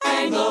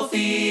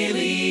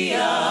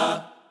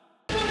Anglophilia.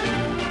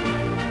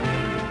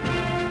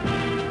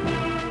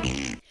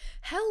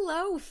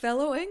 Hello,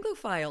 fellow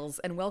Anglophiles,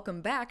 and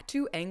welcome back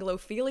to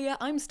Anglophilia.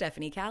 I'm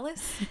Stephanie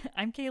Callis.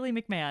 I'm Kaylee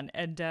McMahon,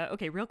 and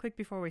okay, real quick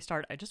before we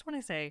start, I just want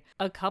to say,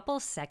 a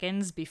couple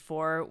seconds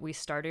before we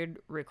started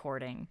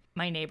recording,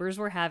 my neighbors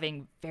were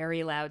having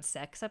very loud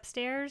sex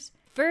upstairs.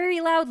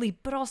 Very loudly,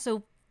 but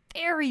also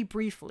very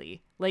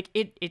briefly. Like,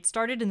 it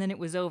started and then it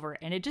was over,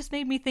 and it just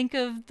made me think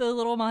of the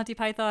little Monty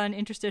Python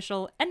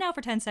interstitial, and now for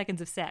 10 seconds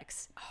of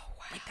sex. Oh,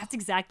 wow. Like, that's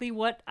exactly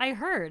what I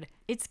heard.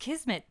 It's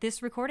kismet.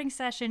 This recording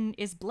session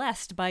is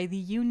blessed by the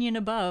union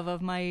above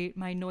of my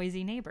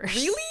noisy neighbors.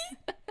 Really?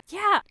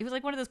 Yeah, it was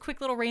like one of those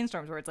quick little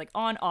rainstorms where it's like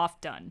on, off,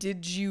 done.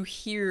 Did you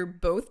hear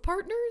both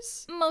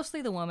partners?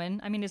 Mostly the woman.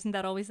 I mean, isn't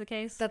that always the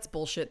case? That's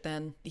bullshit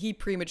then. He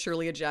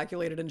prematurely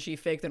ejaculated and she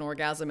faked an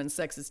orgasm, and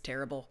sex is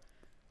terrible.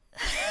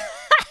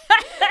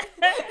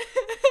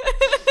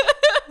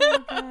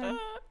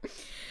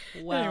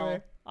 Well,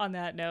 Anyway. On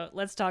that note,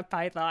 let's talk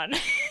Python.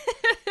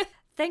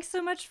 Thanks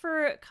so much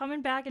for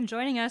coming back and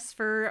joining us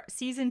for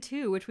season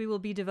 2, which we will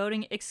be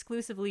devoting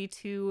exclusively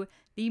to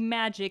the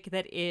magic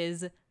that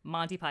is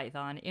Monty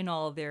Python in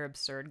all of their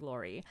absurd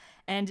glory.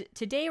 And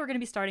today we're going to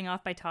be starting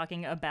off by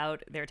talking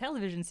about their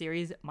television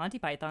series, Monty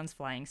Python's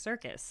Flying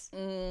Circus.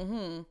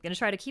 I'm going to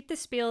try to keep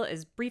this spiel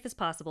as brief as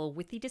possible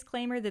with the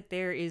disclaimer that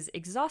there is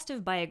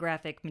exhaustive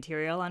biographic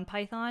material on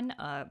Python.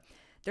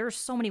 There are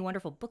so many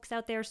wonderful books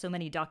out there, so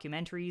many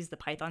documentaries. The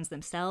Pythons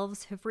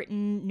themselves have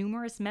written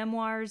numerous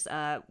memoirs.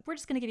 We're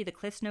just going to give you the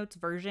Cliff's Notes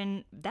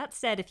version. That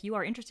said, if you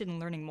are interested in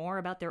learning more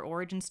about their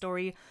origin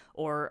story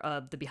or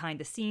the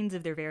behind the scenes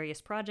of their various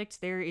projects,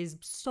 there is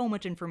so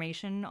much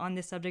information on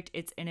this subject.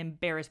 It's an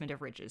embarrassment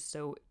of riches,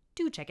 so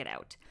do check it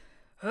out.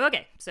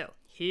 Okay, so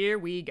here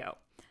we go.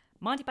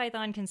 Monty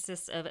Python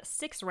consists of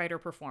 6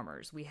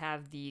 writer-performers. We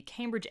have the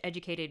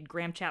Cambridge-educated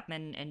Graham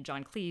Chapman and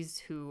John Cleese,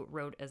 who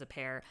wrote as a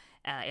pair,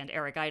 and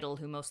Eric Idle,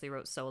 who mostly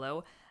wrote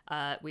solo.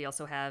 We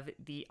also have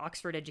the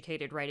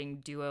Oxford-educated writing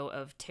duo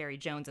of Terry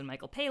Jones and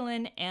Michael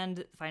Palin,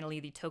 and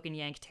finally the token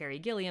Yank Terry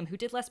Gilliam, who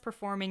did less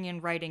performing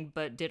and writing,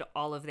 but did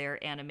all of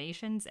their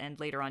animations and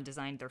later on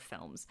designed their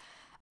films.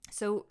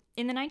 So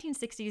in the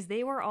 1960s,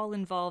 they were all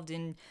involved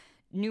in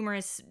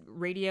numerous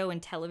radio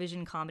and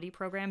television comedy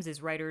programs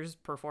as writers,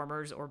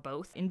 performers, or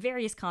both, in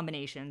various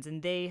combinations,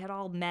 and they had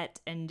all met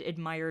and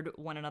admired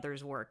one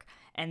another's work.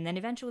 And then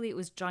eventually it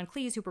was John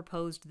Cleese who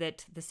proposed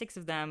that the 6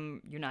 of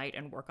them unite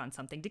and work on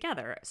something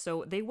together.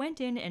 So they went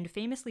in and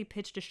famously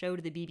pitched a show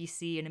to the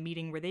BBC in a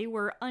meeting where they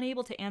were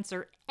unable to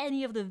answer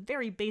any of the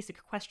very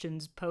basic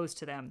questions posed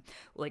to them.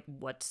 Like,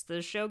 what's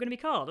the show going to be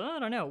called? I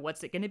don't know.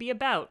 What's it going to be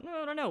about?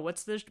 I don't know.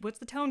 What's the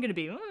tone going to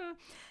be?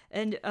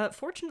 And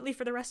fortunately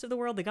for the rest of the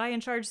world, the guy in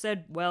charge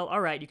said, well,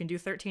 all right, you can do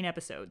 13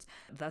 episodes.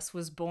 Thus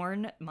was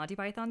born Monty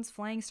Python's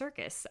Flying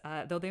Circus,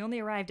 though they only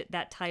arrived at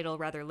that title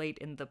rather late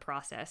in the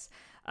process.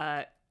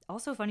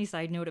 Also, funny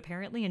side note,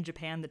 apparently in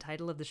Japan, the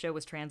title of the show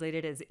was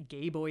translated as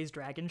Gay Boys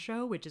Dragon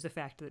Show, which is a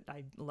fact that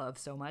I love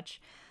so much.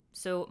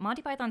 So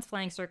Monty Python's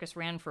Flying Circus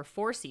ran for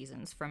 4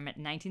 seasons from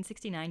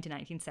 1969 to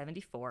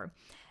 1974,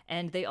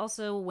 and they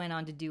also went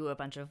on to do a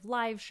bunch of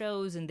live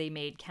shows, and they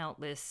made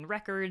countless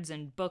records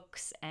and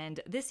books,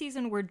 and this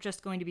season we're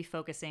just going to be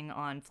focusing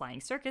on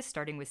Flying Circus,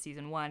 starting with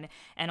season 1,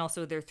 and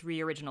also their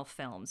 3 original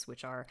films,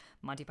 which are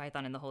Monty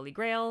Python and the Holy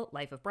Grail,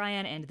 Life of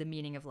Brian, and The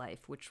Meaning of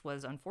Life, which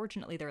was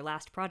unfortunately their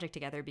last project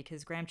together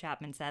because Graham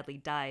Chapman sadly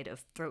died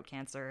of throat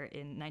cancer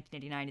in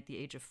 1989 at the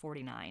age of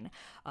 49,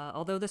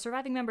 although the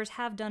surviving members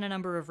have done a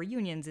number of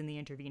reunions in the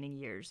intervening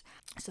years.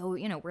 So,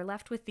 we're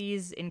left with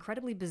these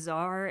incredibly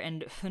bizarre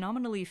and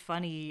phenomenally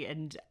funny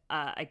and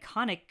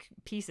iconic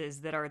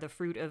pieces that are the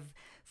fruit of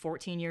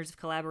 14 years of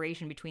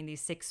collaboration between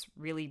these 6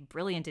 really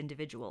brilliant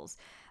individuals.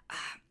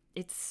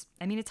 It's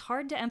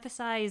hard to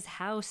emphasize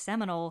how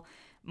seminal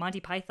Monty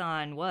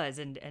Python was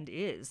and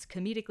is.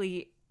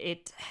 Comedically,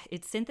 it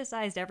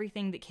synthesized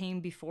everything that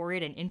came before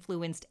it and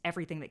influenced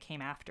everything that came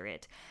after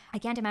it. I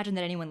can't imagine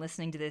that anyone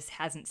listening to this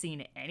hasn't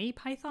seen any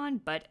Python,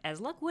 but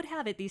as luck would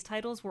have it, these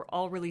titles were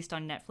all released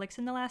on Netflix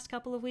in the last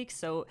couple of weeks,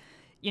 so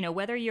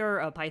whether you're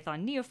a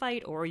Python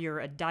neophyte or you're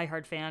a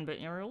diehard fan but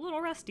you're a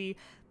little rusty,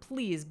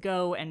 please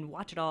go and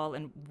watch it all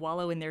and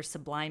wallow in their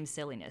sublime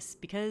silliness,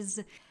 because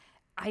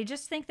I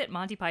just think that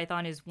Monty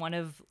Python is one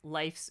of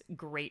life's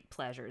great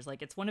pleasures.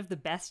 Like, it's one of the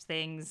best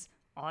things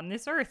on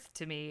this earth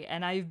to me.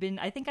 And I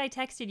think I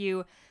texted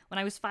you when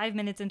I was 5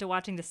 minutes into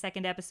watching the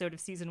 2nd episode of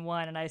season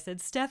 1, and I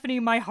said, Stephanie,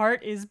 my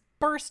heart is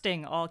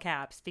bursting, all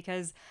caps,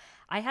 because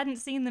I hadn't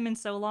seen them in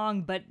so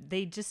long, but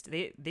they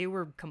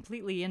were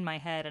completely in my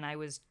head, and I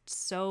was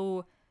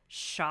so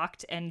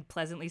shocked and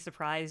pleasantly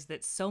surprised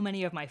that so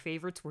many of my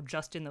favorites were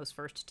just in those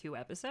first 2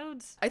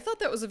 episodes. I thought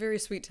that was a very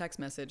sweet text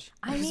message.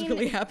 I was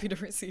really happy to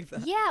receive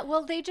that. Yeah,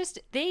 well,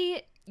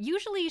 they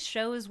usually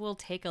shows will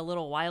take a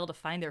little while to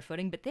find their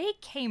footing, but they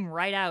came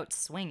right out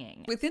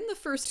swinging. Within the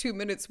first 2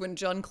 minutes when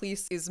John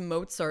Cleese is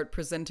Mozart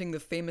presenting the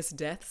famous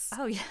deaths.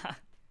 Oh, yeah.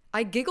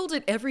 I giggled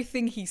at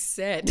everything he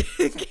said.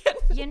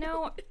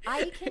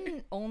 I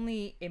can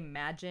only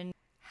imagine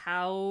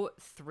how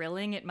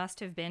thrilling it must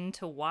have been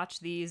to watch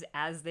these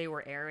as they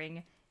were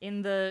airing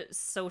in the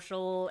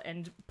social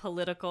and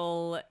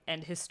political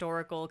and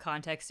historical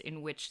context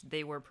in which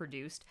they were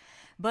produced.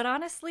 But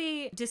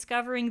honestly,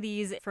 discovering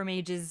these from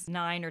ages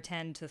 9 or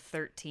 10 to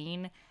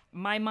 13,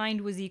 my mind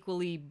was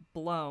equally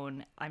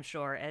blown, I'm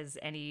sure, as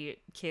any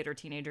kid or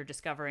teenager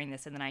discovering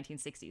this in the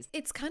 1960s.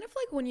 It's kind of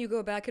like when you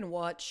go back and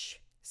watch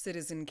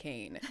Citizen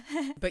Kane,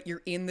 but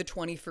you're in the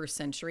 21st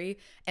century,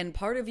 and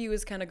part of you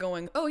is kind of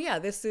going, oh yeah,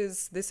 this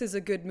is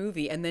a good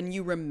movie, and then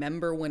you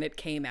remember when it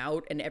came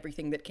out and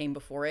everything that came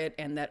before it,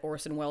 and that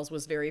Orson Welles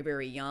was very,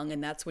 very young,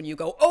 and that's when you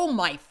go, oh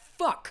my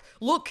fuck,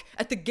 look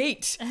at the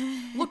gate,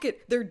 look at,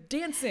 they're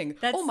dancing,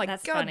 oh my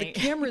god, funny. The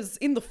camera's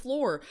in the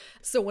floor.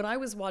 So when I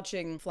was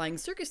watching Flying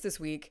Circus this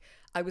week,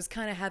 I was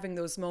kind of having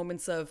those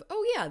moments of,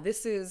 oh yeah,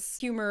 this is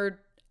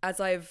humor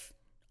as I've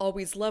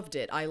always loved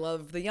it. I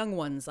love The Young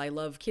Ones. I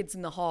love Kids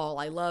in the Hall.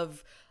 I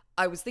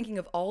was thinking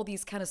of all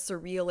these kind of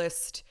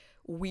surrealist,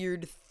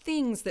 weird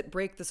things that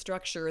break the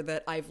structure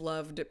that I've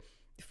loved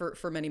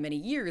for many, many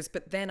years.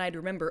 But then I'd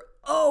remember,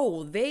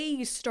 oh,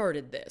 they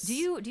started this. Do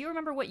you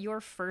remember what your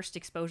first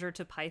exposure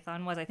to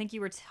Python was? I think you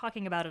were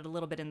talking about it a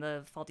little bit in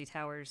the Fawlty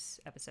Towers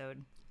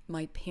episode.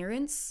 My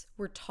parents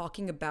were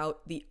talking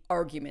about the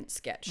argument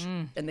sketch,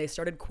 and they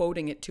started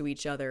quoting it to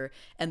each other,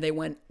 and they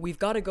went, we've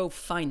got to go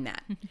find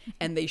that.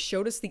 And they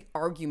showed us the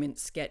argument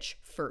sketch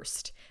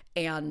first.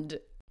 And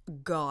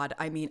God,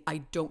 I mean, I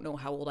don't know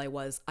how old I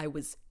was. I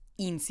was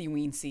eensy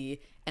weensy,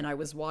 and I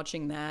was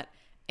watching that,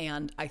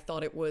 and I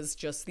thought it was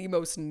just the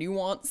most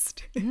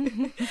nuanced,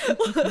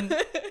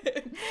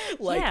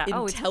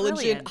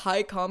 intelligent,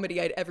 high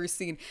comedy I'd ever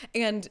seen.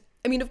 And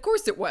I mean, of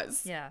course it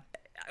was. Yeah.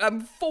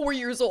 I'm 4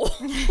 years old.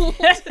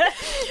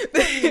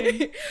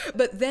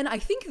 But then I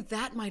think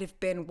that might have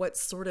been what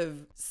sort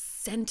of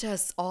sent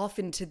us off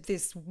into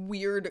this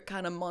weird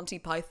kind of Monty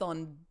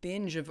Python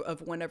binge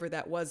of whenever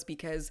that was,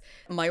 because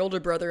my older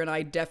brother and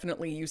I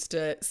definitely used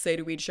to say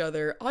to each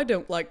other, I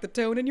don't like the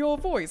tone in your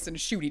voice, and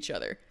shoot each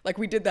other. Like,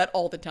 we did that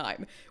all the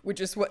time,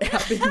 which is what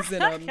happens in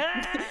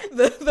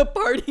the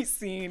party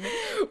scene.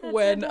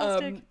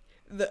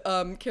 That's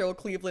when Carol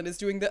Cleveland is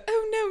doing the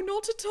oh no,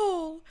 not at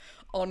all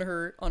on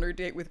her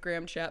date with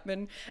Graham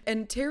Chapman.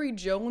 And Terry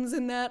Jones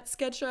in that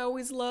sketch I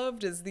always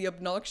loved as the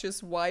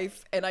obnoxious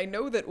wife. And I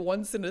know that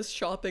once in a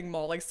shopping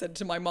mall I said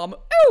to my mom,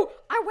 oh,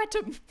 I wet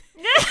him.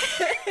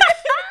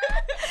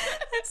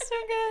 That's so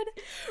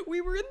good.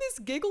 We were in this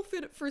giggle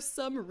fit for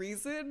some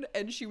reason,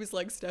 and she was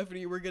like,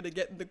 Stephanie, we're gonna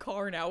get in the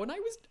car now. And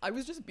I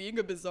was just being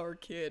a bizarre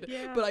kid.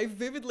 Yeah. But I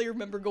vividly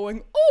remember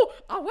going, oh,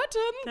 I wet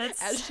him,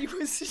 as she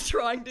was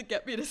trying to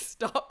get me to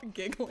stop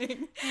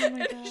giggling. Oh my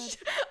God.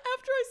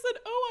 After I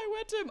said, oh, I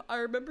wet him, I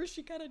remember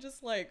she kind of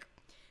just like,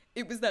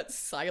 it was that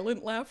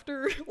silent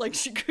laughter. Like,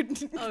 she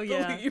couldn't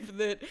believe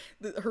that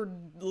her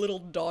little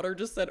daughter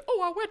just said,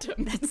 oh, I wet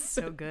him. That's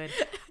so good.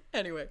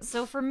 Anyway.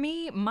 So for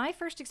me, my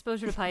first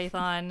exposure to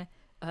Python,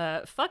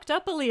 fucked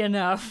upily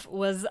enough,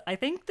 was, I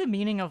think, The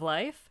Meaning of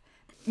Life.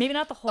 Maybe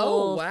not the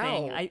whole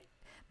thing.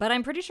 But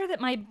I'm pretty sure that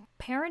my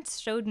parents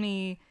showed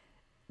me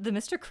the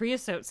Mr.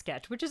 Creosote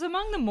sketch, which is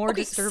among the more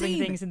disturbing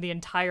things in the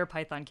entire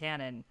Python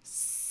canon.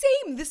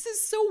 Same. This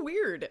is so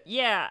weird.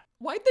 Yeah.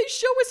 Why'd they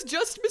show us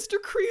just Mr.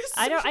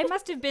 Creosote? I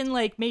must have been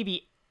like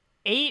maybe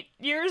 8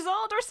 years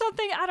old or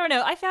something. I don't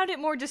know. I found it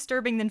more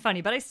disturbing than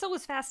funny, but I still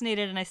was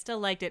fascinated and I still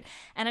liked it.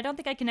 And I don't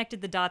think I connected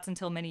the dots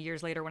until many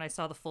years later when I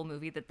saw the full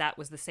movie that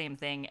was the same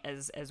thing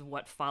as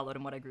what followed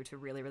and what I grew to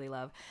really, really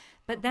love.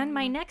 But then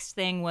my next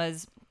thing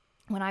was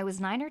when I was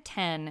 9 or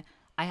 10,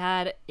 I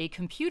had a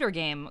computer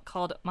game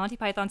called Monty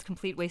Python's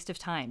Complete Waste of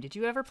Time. Did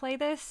you ever play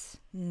this?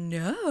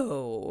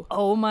 No.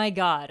 Oh my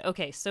God.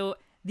 Okay, so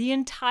the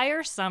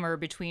entire summer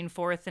between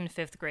 4th and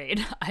 5th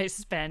grade,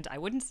 I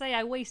wouldn't say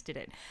I wasted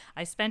it.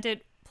 I spent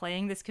it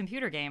playing this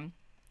computer game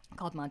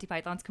called Monty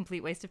Python's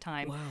Complete Waste of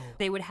Time. Wow.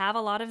 They would have a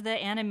lot of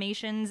the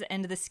animations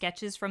and the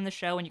sketches from the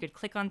show, and you could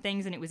click on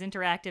things and it was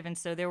interactive. And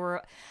so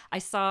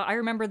I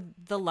remember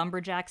the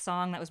Lumberjack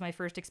song. That was my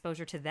first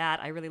exposure to that.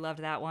 I really loved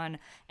that one.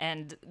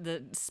 And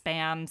the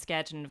Spam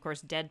sketch, and of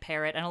course Dead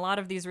Parrot, and a lot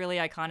of these really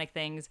iconic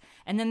things.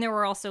 And then there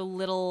were also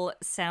little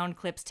sound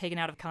clips taken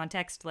out of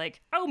context,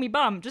 like, oh, me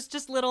bum,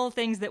 just little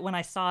things that when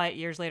I saw it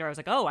years later, I was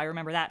like, oh, I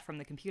remember that from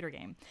the computer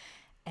game.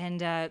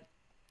 And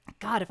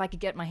God, if I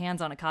could get my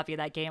hands on a copy of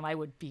that game, I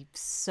would be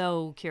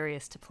so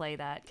curious to play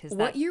that.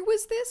 What year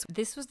was this?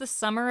 This was the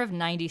summer of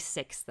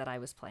 '96 that I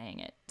was playing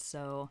it.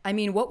 So, I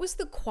mean, what was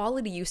the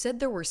quality? You said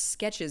there were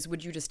sketches.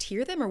 Would you just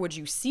hear them or would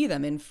you see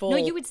them in full? No,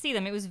 you would see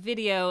them. It was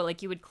video.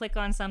 Like, you would click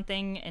on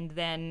something and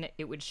then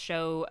it would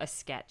show a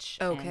sketch.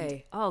 Okay.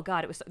 And, oh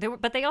God,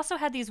 but they also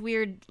had these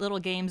weird little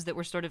games that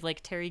were sort of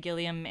like Terry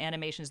Gilliam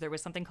animations. There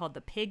was something called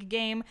the Pig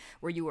Game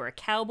where you were a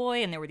cowboy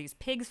and there were these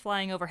pigs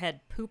flying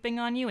overhead pooping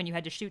on you and you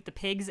had to shoot the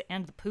pigs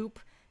and the poop,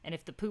 and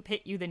if the poop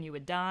hit you, then you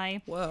would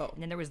die. Whoa.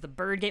 And then there was the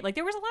bird game. Like,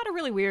 there was a lot of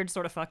really weird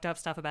sort of fucked up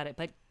stuff about it,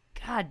 but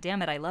God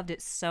damn it, I loved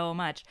it so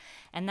much.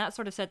 And that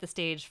sort of set the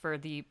stage for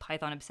the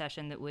Python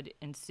obsession that would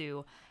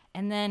ensue.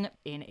 And then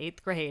in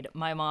 8th grade,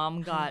 my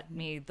mom got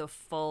me the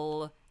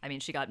full, I mean,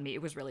 she got me,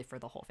 it was really for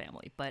the whole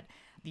family, but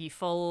the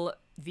full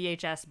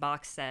VHS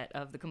box set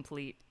of the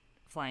complete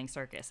Flying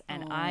Circus.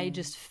 And I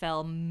just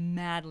fell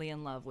madly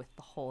in love with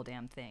the whole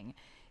damn thing.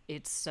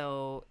 It's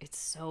so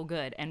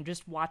good. And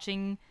just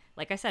watching,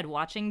 like I said,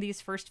 watching these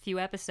first few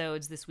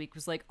episodes this week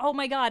was like, oh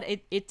my God,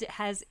 it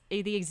has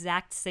the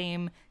exact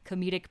same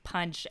comedic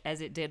punch as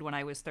it did when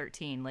I was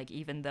 13. Like,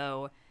 even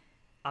though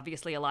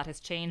obviously a lot has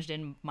changed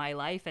in my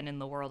life and in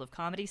the world of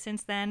comedy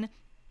since then,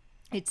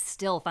 it's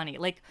still funny.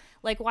 Like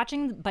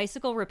watching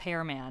Bicycle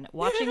Repairman,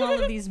 watching all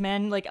of these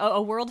men, like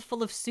a world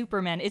full of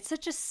supermen. It's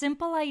such a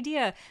simple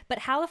idea, but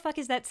how the fuck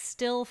is that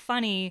still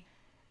funny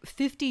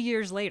 50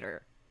 years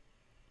later?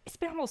 It's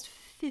been almost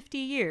 50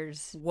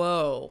 years.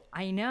 Whoa.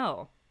 I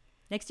know.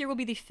 Next year will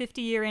be the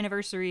 50-year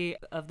anniversary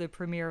of the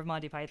premiere of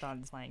Monty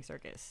Python's Flying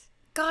Circus.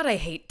 God, I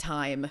hate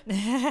time.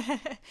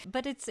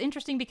 But it's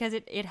interesting because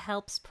it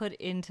helps put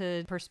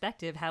into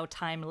perspective how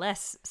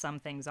timeless some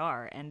things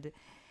are. And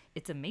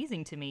it's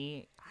amazing to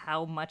me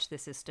how much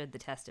this has stood the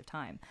test of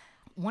time.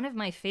 One of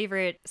my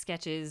favorite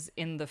sketches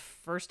in the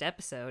first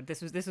episode,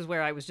 this is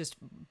where I was just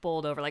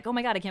bowled over, like, oh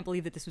my God, I can't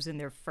believe that this was in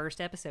their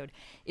first episode,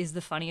 is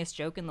the funniest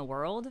joke in the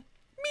world.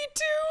 Me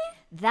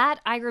too. That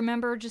I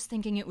remember just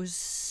thinking it was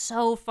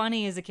so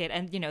funny as a kid.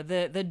 And, you know,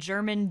 the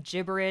German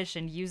gibberish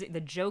and using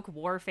the joke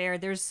warfare,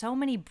 there's so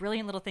many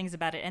brilliant little things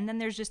about it. And then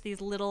there's just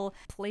these little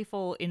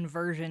playful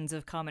inversions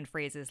of common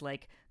phrases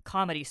like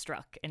comedy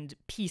struck and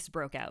peace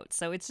broke out.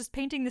 So it's just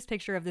painting this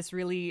picture of this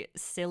really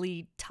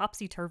silly,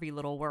 topsy-turvy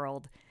little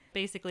world.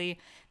 Basically,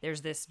 there's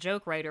this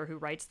joke writer who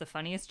writes the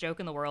funniest joke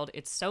in the world.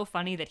 It's so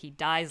funny that he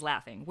dies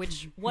laughing,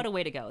 which, what a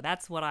way to go.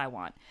 That's what I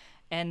want.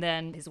 And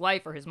then his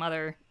wife or his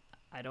mother,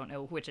 I don't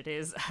know which it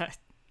is.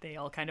 They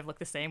all kind of look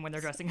the same when they're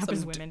dressing up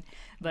as women.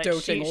 But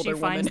she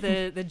finds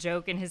the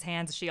joke in his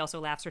hands. She also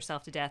laughs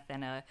herself to death.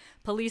 And a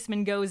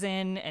policeman goes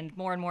in and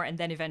more. And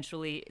then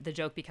eventually the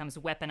joke becomes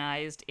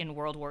weaponized in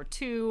World War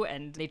II.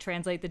 And they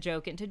translate the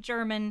joke into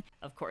German.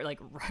 Of course, like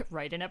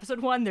right in episode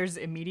 1, there's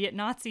immediate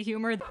Nazi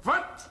humor.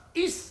 What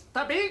is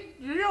the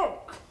big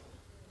joke?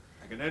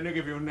 I can only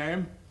give you a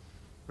name,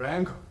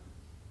 rank,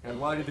 and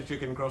why did the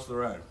chicken cross the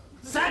road?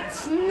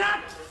 That's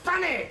not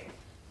funny!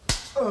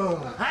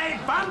 I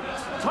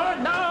want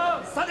to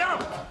know the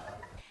joke!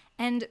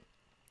 And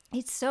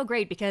it's so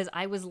great because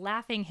I was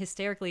laughing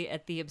hysterically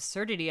at the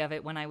absurdity of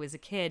it when I was a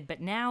kid,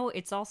 but now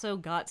it's also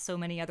got so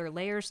many other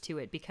layers to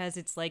it because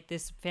it's like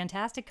this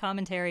fantastic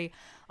commentary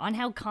on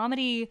how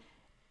comedy,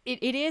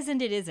 it is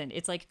and it isn't.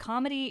 It's like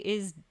comedy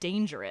is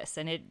dangerous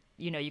and it,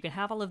 you know, you can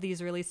have all of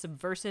these really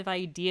subversive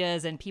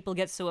ideas and people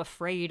get so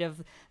afraid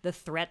of the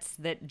threats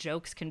that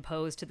jokes can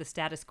pose to the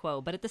status quo.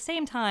 But at the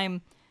same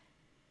time,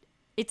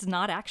 it's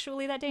not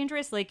actually that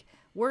dangerous. Like,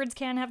 words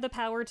can have the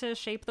power to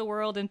shape the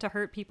world and to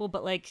hurt people,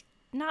 but like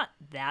not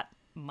that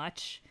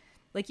much.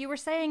 Like you were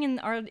saying in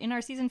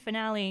our season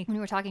finale when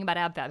we were talking about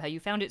AbFab, how you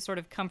found it sort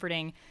of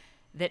comforting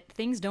that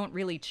things don't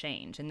really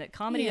change and that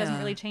comedy doesn't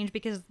really change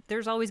because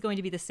there's always going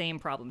to be the same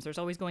problems. There's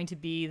always going to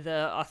be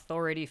the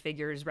authority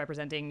figures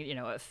representing, you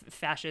know,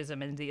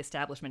 fascism and the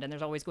establishment. And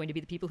there's always going to be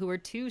the people who are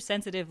too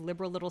sensitive,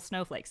 liberal little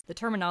snowflakes. The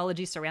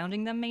terminology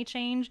surrounding them may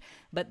change,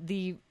 but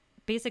the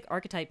basic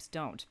archetypes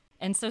don't.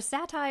 And so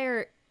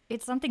satire,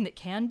 it's something that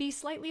can be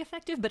slightly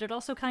effective, but it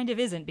also kind of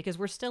isn't because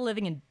we're still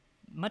living in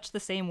much the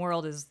same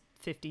world as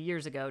 50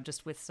 years ago,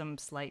 just with some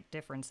slight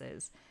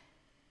differences.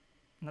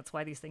 And that's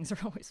why these things are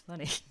always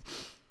funny.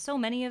 So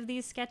many of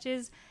these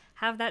sketches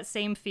have that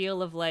same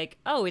feel of like,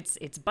 oh, it's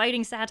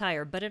biting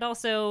satire, but it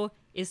also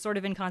is sort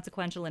of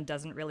inconsequential and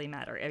doesn't really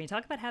matter. I mean,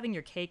 talk about having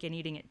your cake and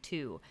eating it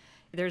too.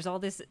 There's all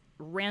this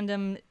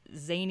random,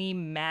 zany,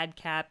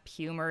 madcap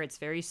humor. It's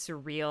very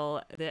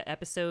surreal. The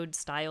episode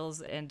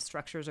styles and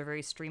structures are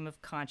very stream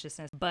of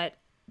consciousness, but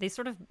they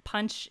sort of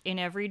punch in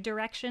every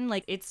direction.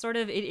 Like, it's sort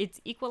of,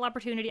 it's equal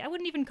opportunity. I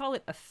wouldn't even call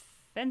it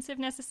offensive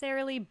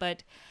necessarily,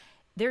 but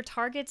their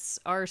targets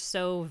are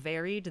so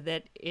varied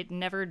that it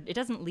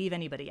doesn't leave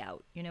anybody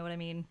out. You know what I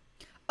mean?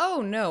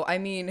 Oh, no. I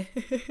mean,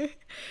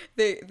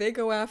 they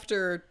go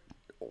after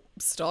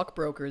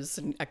stockbrokers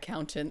and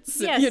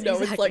accountants. Yes, you know,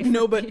 exactly. It's like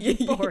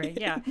nobody boring,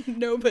 yeah.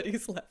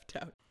 Nobody's left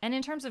out. And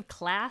in terms of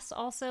class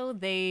also,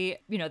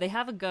 they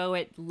have a go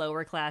at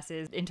lower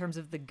classes in terms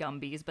of the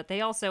Gumbies, but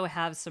they also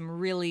have some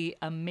really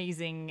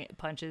amazing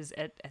punches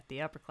at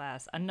the upper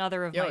class.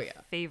 Another of my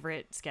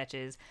favorite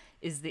sketches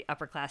is the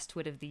upper class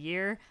twit of the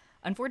year.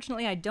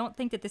 Unfortunately, I don't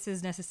think that this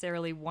is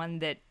necessarily one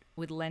that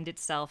would lend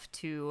itself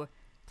to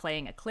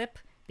playing a clip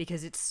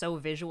because it's so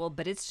visual,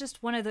 but it's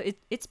just one of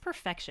it's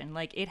perfection.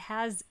 Like, it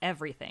has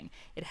everything.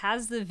 It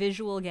has the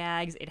visual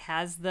gags, it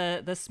has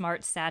the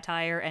smart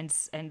satire and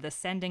the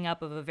sending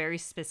up of a very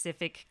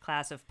specific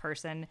class of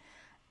person,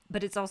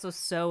 but it's also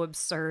so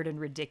absurd and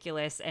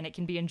ridiculous, and it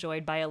can be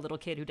enjoyed by a little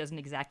kid who doesn't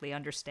exactly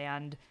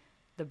understand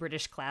the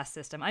British class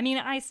system. I mean,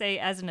 I say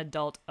as an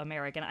adult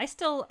American,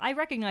 I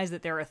recognize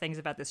that there are things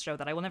about this show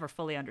that I will never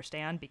fully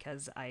understand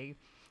because I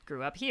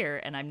grew up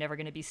here and I'm never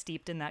going to be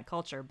steeped in that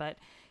culture, but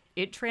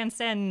it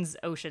transcends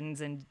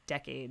oceans and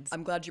decades.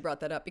 I'm glad you brought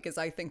that up because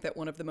I think that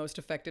one of the most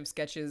effective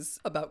sketches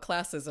about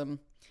classism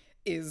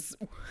is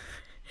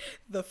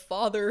the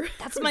father.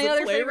 That's who's my a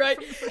other playwright.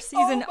 favorite from the first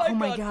season. Oh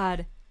my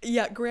god.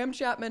 Yeah, Graham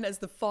Chapman as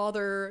the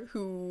father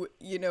who,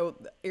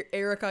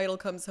 Eric Idle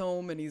comes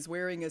home and he's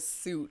wearing a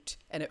suit.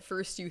 And at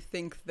first you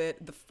think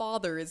that the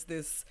father is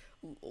this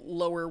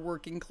lower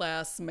working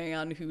class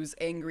man who's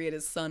angry at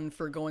his son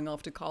for going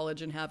off to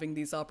college and having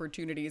these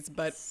opportunities.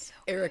 But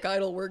Eric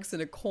Idle works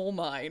in a coal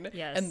mine.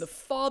 Yes. And the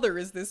father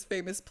is this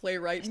famous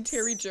playwright. And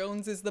Terry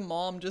Jones is the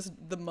mom just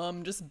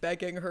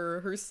begging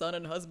her son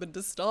and husband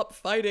to stop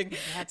fighting.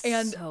 That's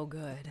and so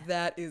good.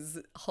 that is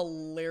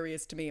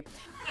hilarious to me.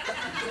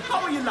 How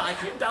are you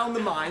liking it down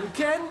the mine,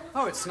 Ken?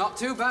 Oh, it's not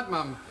too bad,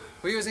 Mum.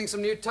 We're using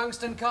some new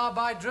tungsten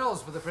carbide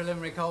drills for the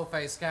preliminary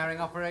coalface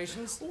scouring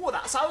operations. Oh,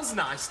 that sounds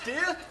nice,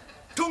 dear.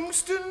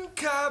 Tungsten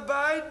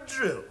carbide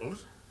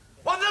drills?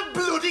 What the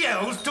bloody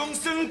hell's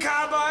tungsten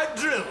carbide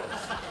drills?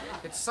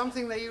 It's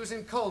something they use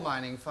in coal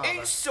mining, Father.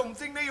 It's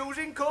something they use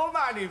in coal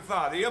mining,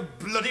 Father. You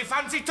bloody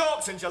fancy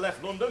talk since you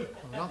left London.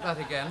 Not that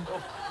again.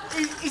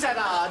 Is that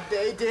a hard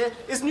day, dear?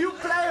 His new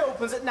play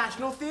opens at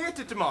National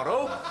Theatre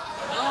tomorrow.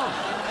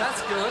 Oh,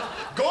 that's good.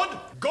 Good?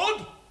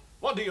 Good?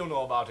 What do you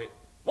know about it?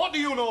 What do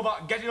you know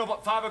about getting up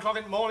at 5 o'clock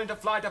in the morning to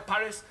fly to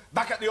Paris,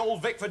 back at the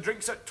Old Vic for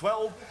drinks at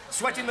 12,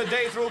 sweating the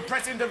day through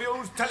press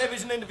interviews,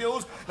 television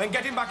interviews, then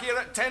getting back here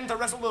at 10 to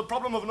wrestle with the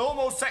problem of an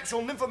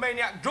homosexual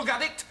nymphomaniac drug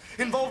addict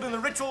involved in the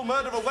ritual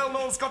murder of a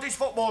well-known Scottish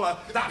footballer?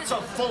 That's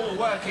a full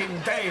working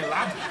day,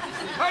 lad.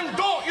 And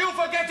don't you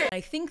forget it!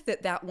 I think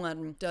that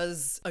one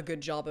does a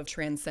good job of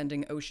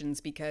transcending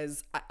oceans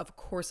because, of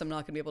course, I'm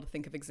not going to be able to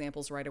think of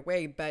examples right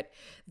away, but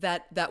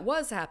that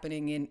was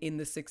happening in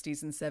the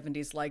 60s and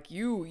 70s. Like,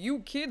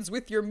 you kids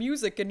with your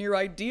music and your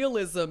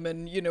idealism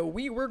and,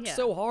 we worked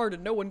so hard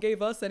and no one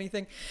gave us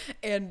anything.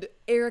 And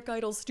Eric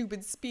Idle's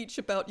stupid speech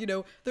about,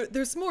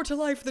 there's more to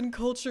life than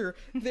culture.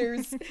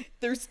 There's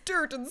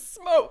dirt and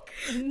smoke.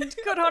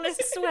 Good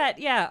honest sweat.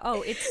 Yeah.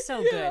 Oh, it's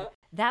so good.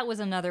 That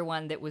was another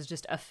one that was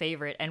just a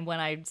favorite. And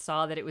when I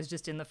saw that it was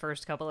just in the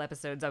first couple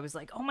episodes, I was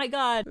like, oh my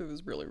God. It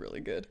was really,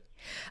 really good.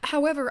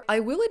 However, I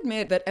will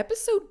admit that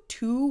episode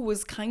 2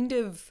 was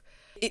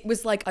it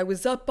was like I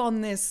was up on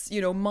this,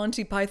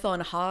 Monty Python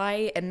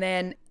high, and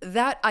then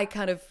that I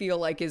kind of feel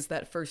like is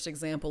that first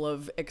example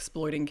of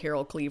exploiting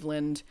Carol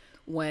Cleveland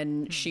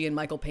when she and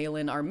Michael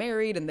Palin are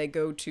married and they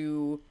go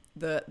to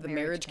the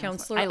marriage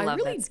counselor. I love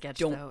really that sketch,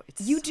 don't. though.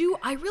 You do?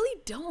 I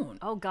really don't.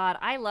 Oh, God.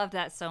 I loved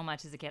that so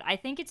much as a kid. I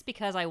think it's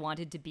because I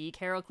wanted to be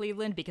Carol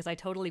Cleveland, because I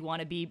totally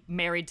want to be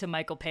married to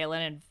Michael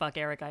Palin and fuck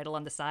Eric Idle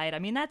on the side. I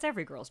mean, that's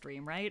every girl's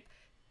dream, right?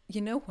 You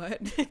know what?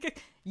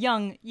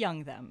 Young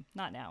them,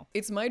 not now.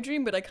 It's my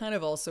dream, but I kind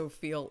of also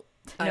feel...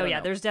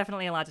 There's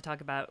definitely a lot to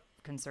talk about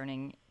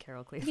concerning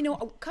Carol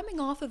Cleveland. Coming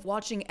off of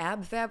watching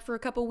Ab Fab for a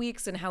couple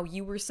weeks and how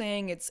you were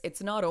saying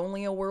it's not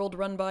only a world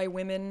run by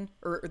women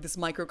or this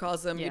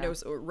microcosm,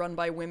 run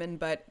by women,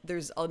 but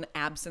there's an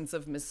absence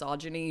of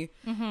misogyny.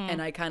 Mm-hmm. And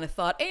I kind of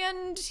thought,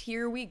 and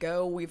here we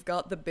go. We've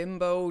got the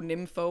bimbo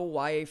nympho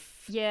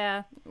wife.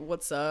 Yeah.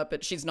 What's up?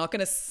 But she's not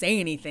going to say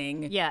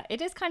anything. Yeah, it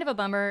is kind of a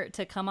bummer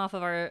to come off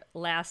of our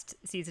last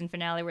season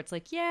finale where it's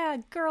like, yeah,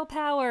 girl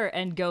power,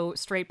 and go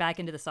straight back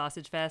into the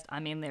sausage fest. I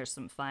mean, there's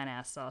some fine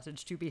ass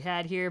sausage to be had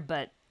here,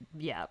 but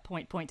yeah,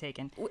 point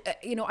taken.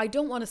 I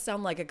don't want to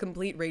sound like a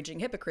complete raging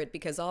hypocrite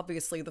because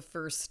obviously the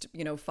first,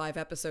 5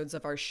 episodes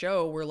of our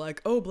show were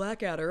like, oh,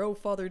 Blackadder, oh,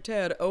 Father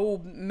Ted, oh,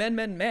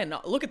 men.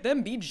 Look at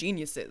them be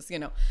geniuses,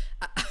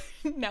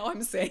 Now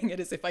I'm saying it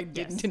as if I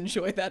didn't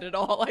enjoy that at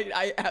all.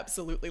 I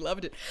absolutely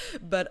loved it.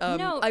 But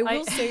I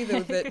will say, though,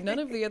 that none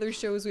of the other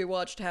shows we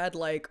watched had,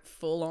 like,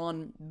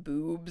 full-on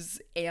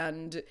boobs,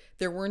 and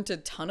there weren't a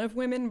ton of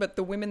women, but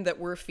the women that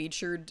were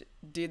featured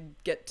did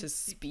get to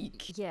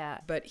speak. Yeah.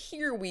 But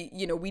here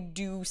we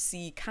do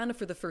see, kind of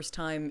for the first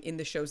time in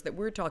the shows that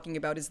we're talking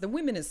about, is the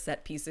women as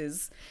set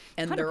pieces,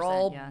 and they're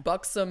all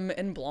buxom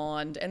and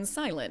blonde and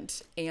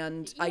silent.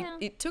 And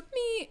it took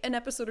me an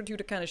episode or two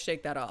to kind of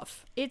shake that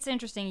off. It's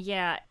interesting,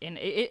 yeah. And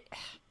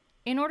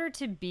in order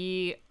to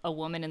be a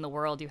woman in the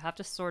world, you have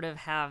to sort of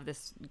have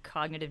this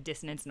cognitive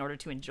dissonance in order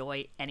to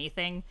enjoy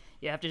anything.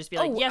 You have to just be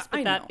like, yes,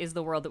 but that is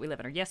the world that we live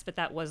in, or yes, but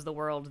that was the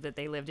world that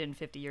they lived in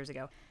 50 years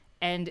ago.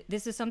 And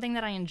this is something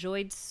that I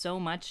enjoyed so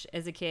much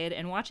as a kid,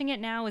 and watching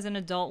it now as an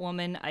adult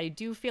woman, I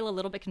do feel a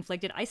little bit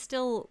conflicted. I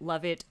still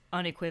love it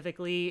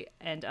unequivocally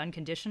and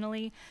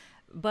unconditionally,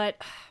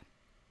 but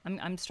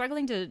I'm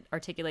struggling to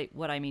articulate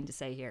what I mean to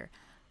say here.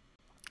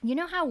 You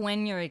know how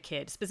when you're a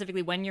kid,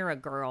 specifically when you're a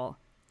girl,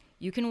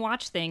 you can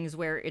watch things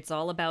where it's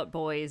all about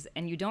boys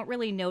and you don't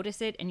really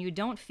notice it and you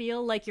don't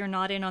feel like you're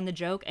not in on the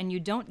joke and you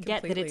don't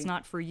get that it's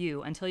not for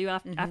you until you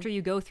after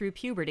you go through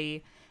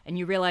puberty and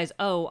you realize,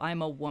 oh,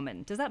 I'm a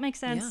woman. Does that make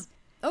sense?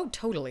 Yeah. Oh,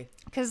 totally.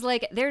 Because,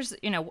 like, there's,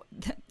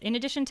 in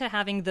addition to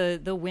having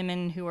the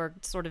women who are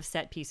sort of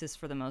set pieces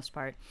for the most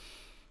part,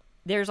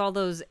 there's all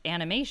those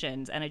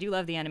animations, and I do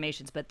love the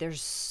animations, but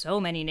there's so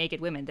many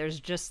naked women. There's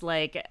just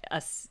like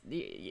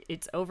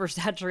it's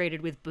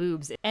oversaturated with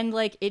boobs. And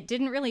like, it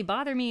didn't really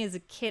bother me as a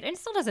kid, and it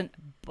still doesn't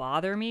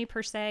bother me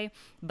per se,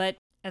 but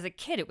as a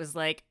kid, it was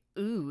like,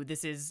 ooh,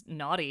 this is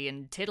naughty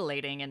and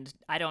titillating, and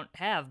I don't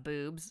have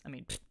boobs. I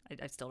mean,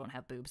 I still don't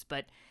have boobs,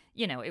 but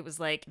you know, it was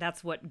like,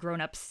 that's what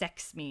grown-up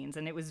sex means.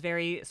 And it was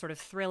very sort of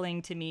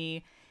thrilling to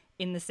me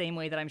in the same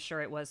way that I'm sure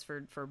it was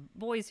for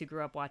boys who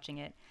grew up watching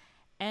it.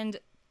 And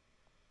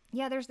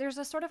yeah, there's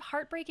a sort of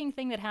heartbreaking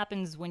thing that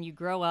happens when you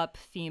grow up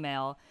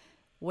female,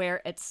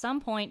 where at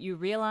some point you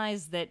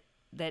realize that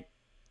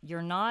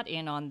you're not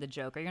in on the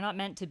joke, or you're not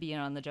meant to be in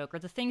on the joke, or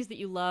the things that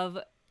you love,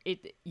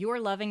 your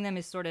loving them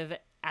is sort of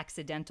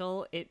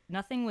accidental.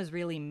 Nothing was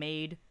really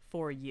made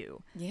for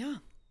you. Yeah.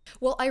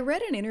 Well, I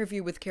read an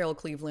interview with Carol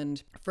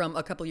Cleveland from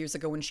a couple years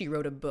ago when she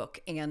wrote a book,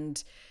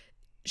 and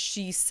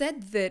she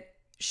said that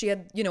she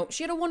had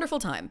a wonderful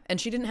time, and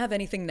she didn't have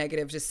anything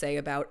negative to say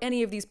about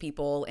any of these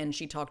people. And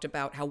she talked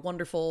about how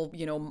wonderful,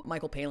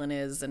 Michael Palin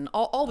is, and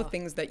all the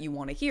things that you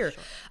want to hear.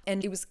 Sure.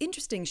 And it was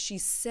interesting. She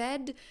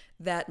said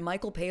that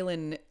Michael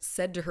Palin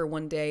said to her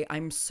one day,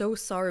 "I'm so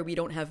sorry we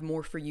don't have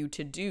more for you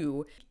to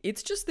do.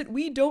 It's just that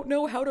we don't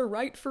know how to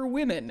write for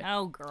women."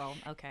 Oh, girl.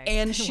 Okay.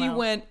 And she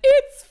went,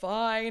 "It's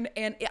fine."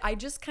 And I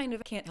just kind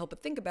of can't help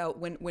but think about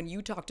when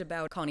you talked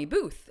about Connie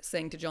Booth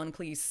saying to John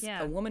Cleese,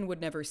 a woman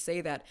would never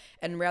say that.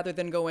 And rather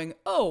than going,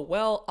 "Oh,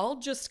 well, I'll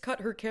just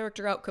cut her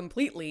character out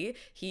completely,"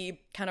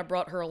 he kind of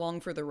brought her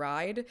along for the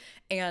ride.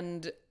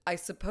 And I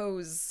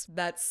suppose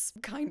that's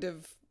kind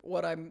of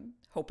what I'm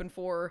hoping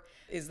for,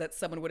 is that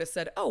someone would have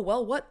said, "Oh,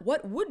 well,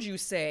 what would you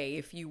say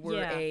if you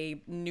were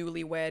a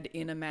newlywed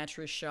in a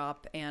mattress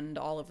shop and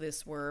all of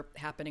this were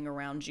happening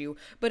around you?"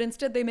 But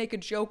instead they make a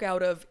joke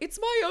out of, "It's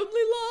my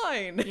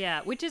only line."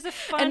 Yeah, which is a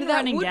fun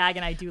running gag,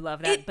 and I do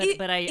love that.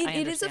 But I understand.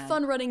 It is a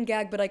fun running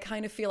gag, but I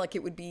kind of feel like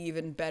it would be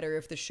even better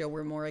if the show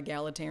were more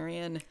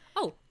egalitarian.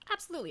 Oh,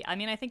 absolutely. I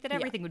mean, I think that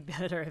everything would be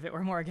better if it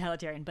were more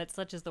egalitarian, but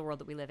such is the world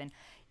that we live in.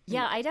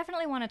 Yeah, I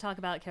definitely want to talk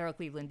about Carol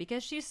Cleveland,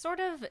 because she's sort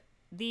of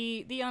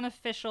the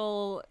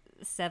unofficial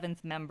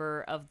seventh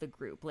member of the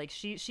group. Like,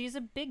 she's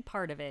a big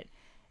part of it.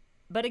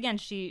 But again,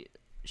 she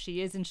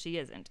is and she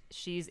isn't.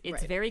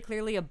 It's very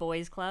clearly a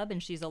boys' club,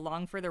 and she's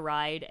along for the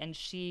ride, and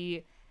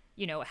she,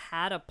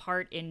 had a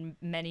part in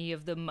many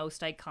of the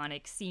most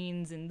iconic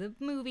scenes in the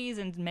movies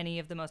and many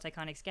of the most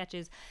iconic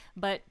sketches.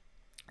 But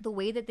the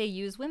way that they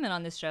use women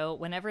on this show,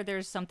 whenever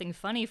there's something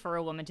funny for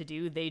a woman to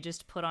do, they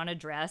just put on a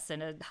dress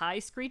and a high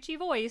screechy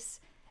voice.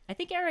 I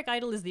think Eric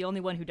Idle is the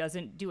only one who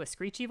doesn't do a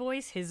screechy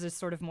voice. His is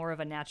sort of more of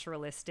a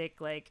naturalistic,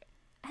 like,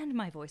 and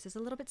my voice is a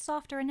little bit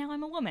softer, and now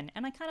I'm a woman,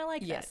 and I kind of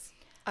like that.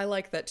 I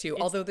like that too.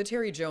 Although the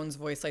Terry Jones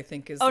voice, I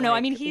think, is what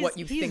you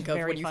think of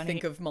when you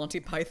think of Monty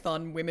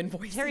Python women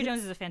voices. Terry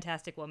Jones is a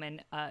fantastic woman,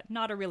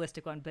 not a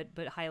realistic one,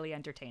 but highly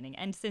entertaining.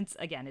 And since,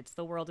 again, it's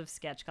the world of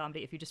sketch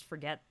comedy, if you just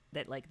forget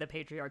that like the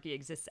patriarchy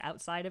exists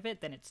outside of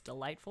it, then it's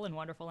delightful and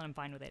wonderful, and I'm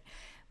fine with it.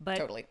 But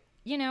totally.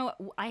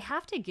 I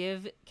have to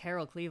give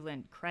Carol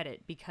Cleveland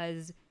credit,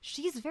 because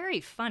she's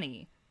very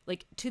funny,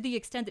 like to the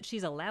extent that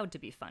she's allowed to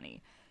be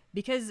funny.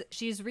 Because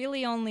she's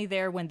really only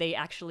there when they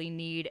actually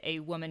need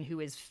a woman who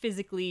is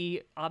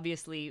physically,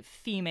 obviously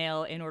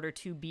female in order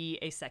to be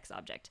a sex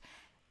object.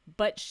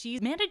 But she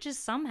manages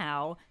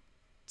somehow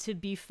to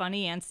be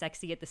funny and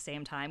sexy at the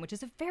same time, which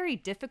is a very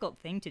difficult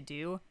thing to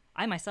do.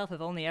 I myself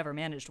have only ever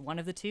managed one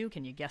of the two.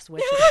 Can you guess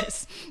which it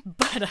is?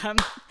 But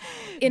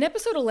in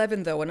episode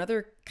 11, though,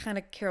 another kind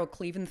of Carol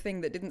Cleveland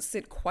thing that didn't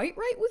sit quite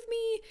right with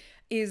me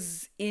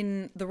is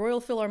in The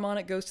Royal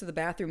Philharmonic Goes to the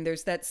Bathroom.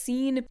 There's that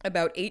scene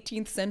about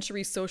 18th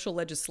century social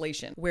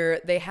legislation where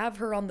they have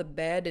her on the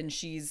bed and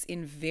she's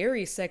in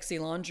very sexy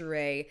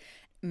lingerie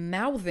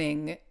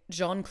mouthing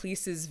John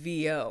Cleese's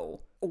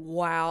VO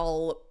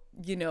while,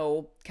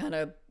 kind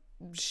of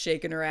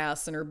shaking her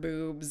ass and her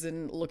boobs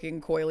and looking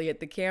coyly at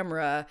the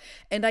camera.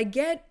 And I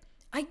get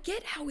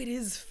how it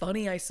is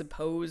funny, I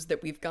suppose,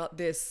 that we've got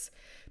this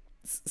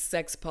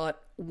sex pot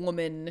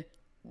woman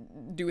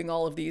doing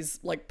all of these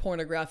like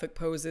pornographic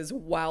poses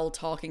while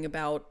talking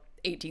about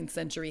 18th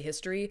century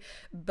history.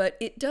 But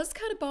it does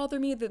kind of bother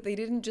me that they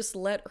didn't just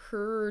let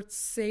her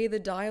say the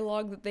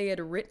dialogue that they had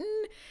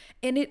written.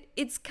 And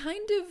it's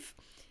kind of,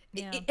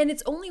 and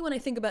it's only when I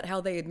think about how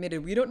they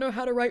admitted, we don't know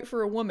how to write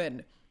for a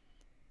woman,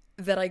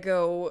 that I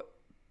go,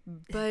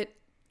 but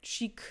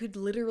she could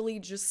literally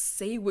just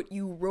say what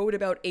you wrote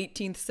about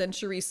 18th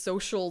century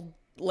social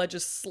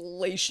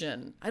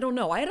legislation. I don't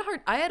know. I had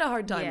a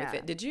hard time with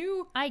it. Did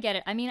you? I get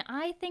it. I mean,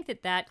 I think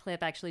that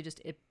clip actually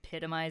just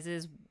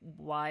epitomizes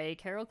why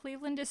Carol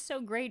Cleveland is so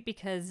great,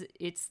 because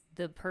it's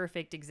the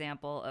perfect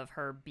example of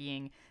her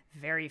being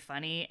very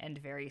funny and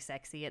very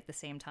sexy at the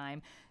same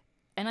time.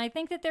 And I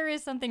think that there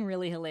is something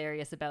really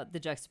hilarious about the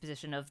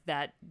juxtaposition of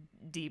that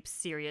deep,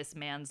 serious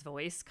man's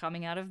voice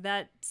coming out of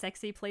that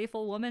sexy,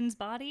 playful woman's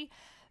body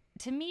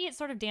to me, it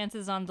sort of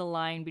dances on the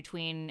line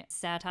between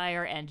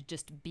satire and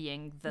just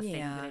being the thing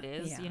that it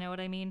is. You know what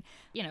I mean?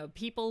 You know,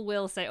 people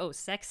will say, oh,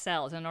 sex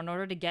sells. And in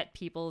order to get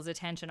people's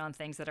attention on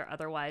things that are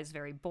otherwise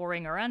very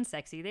boring or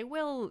unsexy, they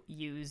will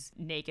use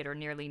naked or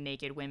nearly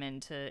naked women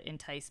to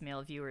entice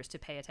male viewers to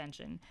pay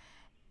attention.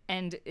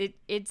 And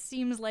it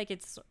seems like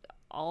it's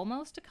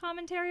almost a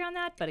commentary on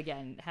that. But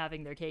again,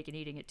 having their cake and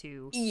eating it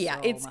too.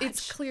 Yeah, so it's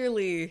much.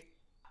 clearly...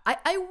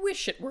 I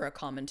wish it were a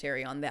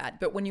commentary on that,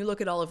 but when you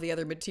look at all of the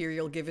other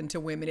material given to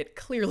women, it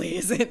clearly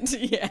isn't.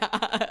 Yeah.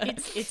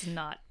 It's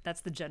not. That's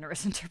the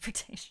generous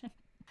interpretation.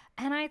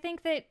 And I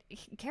think that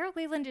Carol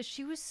Cleveland,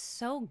 she was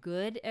so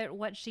good at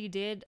what she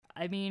did.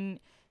 I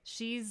mean,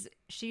 she's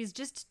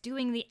just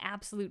doing the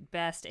absolute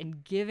best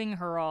and giving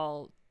her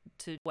all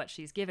to what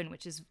she's given,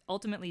 which is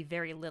ultimately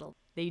very little.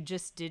 They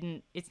just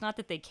didn't, it's not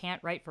that they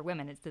can't write for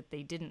women, it's that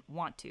they didn't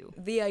want to.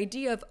 The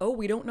idea of, oh,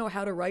 we don't know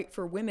how to write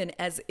for women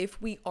as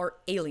if we are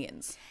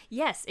aliens.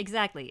 Yes,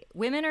 exactly.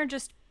 Women are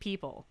just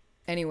people.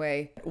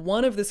 Anyway,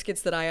 one of the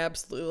skits that I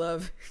absolutely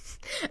love,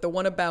 the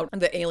one about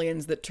the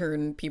aliens that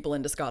turn people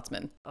into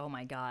Scotsmen. Oh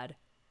my God.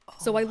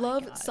 So I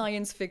love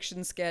science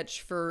fiction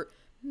sketch for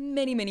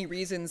many, many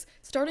reasons.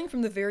 Starting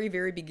from the very,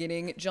 very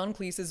beginning, John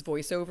Cleese's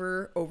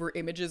voiceover over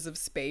images of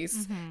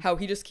space, how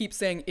he just keeps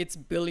saying it's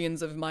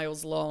billions of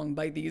miles long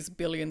by these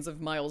billions of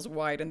miles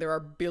wide, and there are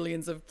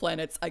billions of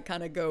planets. I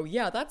kind of go,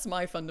 yeah, that's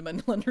my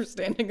fundamental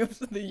understanding of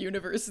the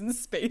universe and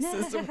space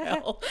as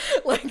well.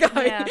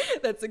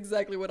 That's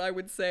exactly what I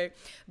would say.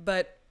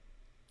 But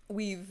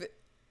we've...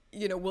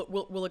 You know,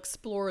 we'll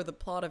explore the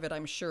plot of it,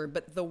 I'm sure.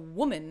 But the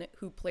woman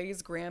who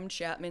plays Graham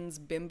Chapman's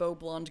bimbo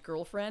blonde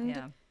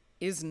girlfriend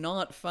is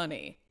not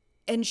funny.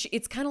 And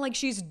it's kind of like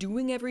she's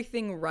doing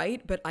everything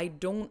right, but I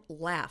don't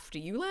laugh. Do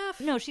you laugh?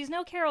 No, she's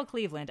no Carol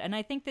Cleveland. And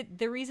I think that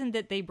the reason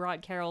that they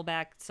brought Carol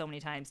back so many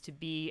times to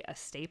be a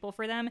staple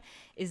for them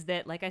is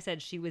that, like I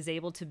said, she was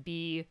able to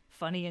be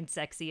funny and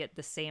sexy at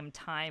the same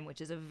time,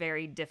 which is a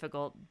very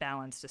difficult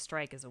balance to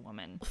strike as a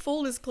woman.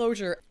 Full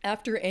disclosure,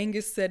 after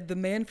Angus said the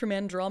man from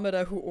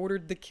Andromeda who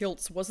ordered the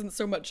kilts wasn't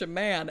so much a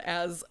man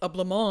as a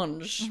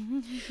blancmange.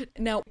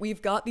 Now,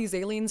 we've got these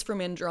aliens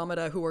from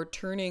Andromeda who are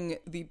turning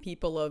the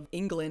people of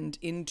England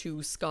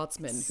into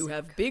Scotsmen who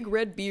have big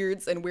red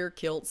beards and wear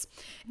kilts.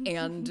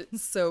 And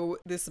so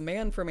this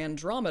man from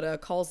Andromeda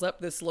calls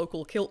up this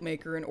local kilt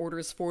maker and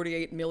orders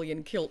 48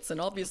 million kilts. And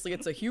obviously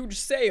it's a huge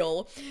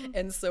sale.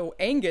 And so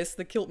Angus,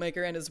 the kilt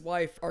maker, and his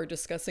wife are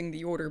discussing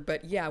the order.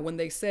 But yeah, when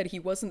they said he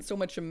wasn't so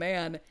much a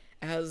man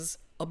as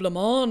a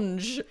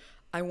blancmange,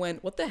 I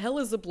went, what the hell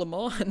is a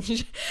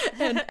blancmange?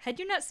 And had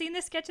you not seen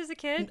this sketch as a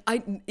kid?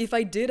 If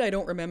I did, I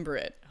don't remember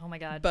it. Oh my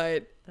God.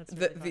 But that's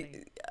really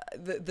funny.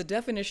 The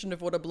definition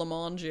of what a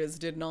blancmange is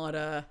did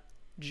not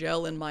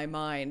gel in my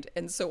mind.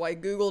 And so I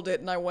Googled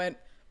it and I went,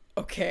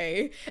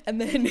 okay.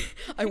 And then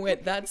I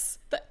went, that's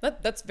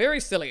very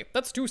silly.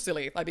 That's too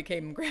silly. I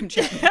became Graham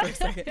Chapman for a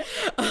second.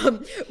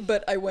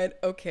 But I went,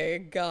 okay,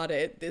 got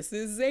it. This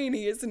is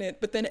zany, isn't it?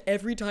 But then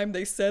every time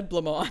they said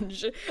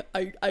blancmange,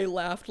 I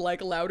laughed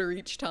like louder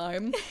each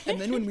time.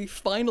 And then when we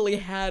finally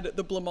had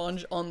the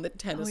blancmange on the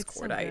tennis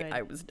court, so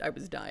I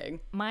was dying.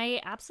 My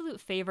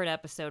absolute favorite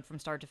episode from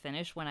start to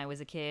finish when I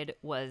was a kid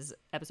was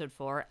episode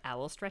 4,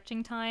 Owl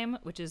Stretching Time,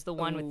 which is the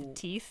one with the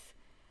teeth.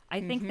 I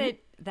think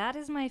that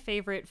is my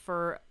favorite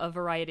for a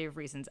variety of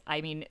reasons.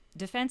 I mean,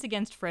 Defense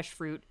Against Fresh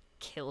Fruit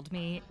killed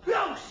me.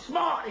 Look,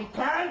 smarty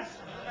pants!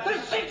 The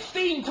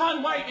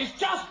 16-ton weight is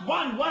just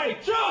one way!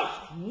 Just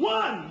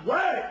one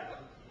way!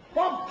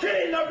 I'm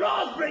killing the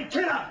raspberry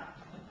killer!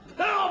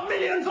 There are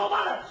millions of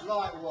others!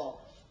 Like what?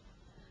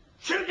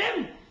 Shoot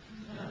him!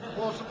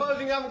 Well,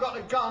 supposing you haven't got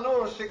a gun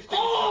or a 16...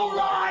 All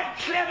right,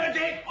 Clever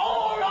Dick!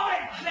 All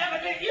right,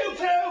 Clever Dick! You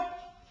two!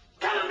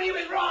 Cover me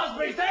with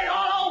raspberries! They're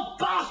all old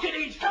basket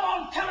each! Come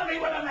on, cover me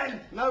with them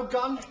then! No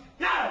gun?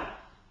 No!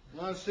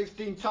 No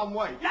 16-ton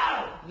weight?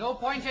 No! No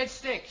pointed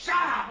stick. Shut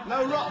up!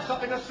 No rocks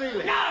up in the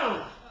ceiling?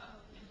 No!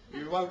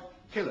 You won't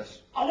kill us?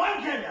 I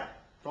won't kill you!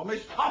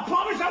 Promise? I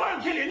promise I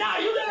won't kill you! Now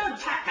you don't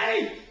attack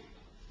me!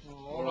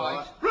 All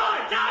right.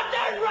 Right, now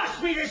don't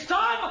rush me this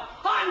time!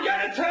 I'm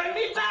going to turn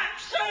me back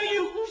so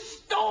you can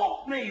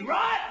stalk me,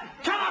 right?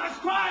 Come up as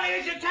quietly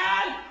as you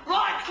can,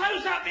 right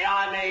close up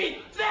behind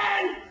me,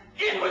 then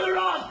in with the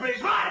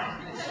raspberries, right?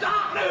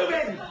 Start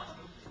moving!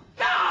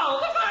 Now,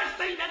 the first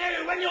thing to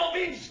do when you're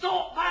being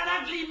stalked by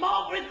an ugly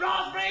mob with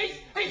raspberries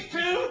is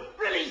to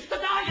release the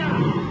tiger!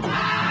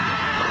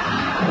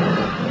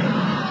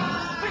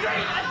 The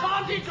great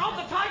advantage of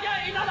the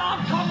tiger in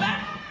unarmed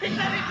combat is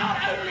that it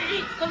not only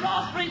eats the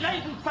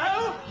raspberry-laden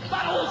foe,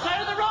 but also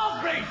the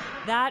raspberries!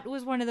 That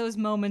was one of those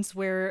moments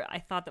where I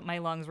thought that my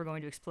lungs were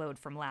going to explode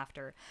from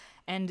laughter.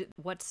 And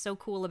what's so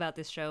cool about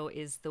this show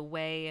is the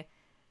way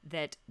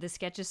that the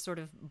sketches sort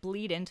of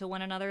bleed into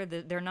one another.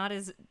 They're not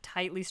as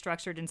tightly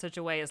structured in such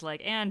a way as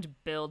like, and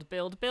build,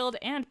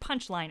 and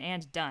punchline,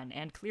 and done,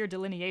 and clear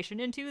delineation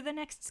into the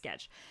next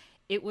sketch.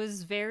 It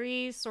was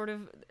very sort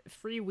of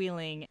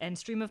freewheeling and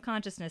stream of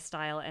consciousness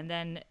style, and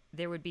then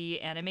there would be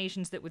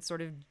animations that would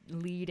sort of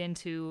lead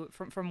into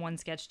from one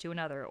sketch to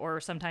another, or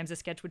sometimes a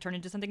sketch would turn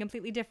into something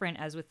completely different,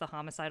 as with the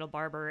homicidal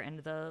barber and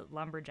the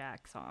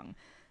lumberjack song.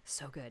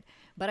 So good.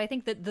 But I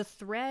think that the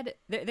thread,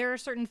 there are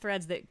certain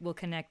threads that will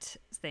connect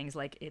things,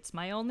 like It's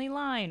My Only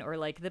Line, or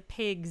like the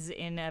pigs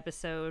in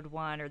episode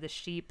 1 or the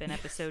sheep in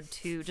episode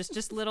 2.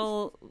 just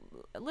little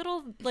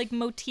like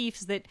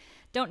motifs that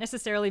don't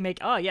necessarily make,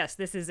 oh yes,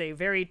 this is a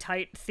very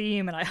tight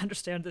theme and I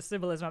understand the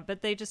symbolism,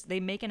 but they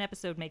make an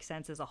episode make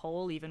sense as a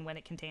whole, even when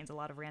it contains a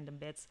lot of random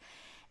bits.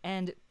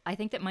 And I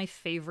think that my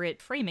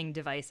favorite framing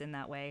device in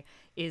that way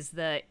is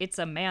the "it's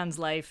a man's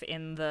life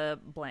in the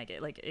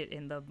blanket," like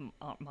in the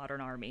modern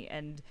army,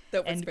 and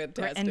that was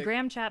fantastic. And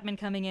Graham Chapman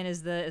coming in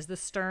as the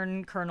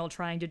stern colonel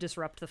trying to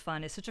disrupt the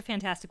fun is such a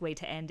fantastic way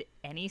to end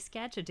any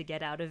sketch and to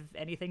get out of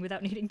anything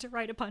without needing to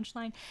write a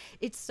punchline.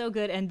 It's so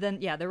good. And then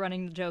the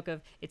running joke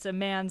of "it's a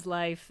man's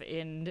life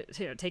in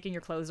taking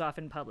your clothes off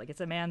in public," "it's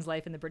a man's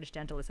life in the British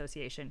Dental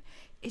Association."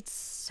 It's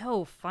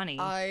so funny.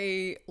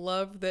 I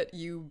love that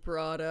you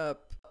brought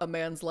up "a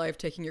man's life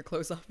taking your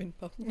clothes off in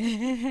public."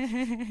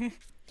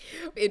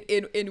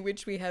 in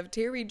which we have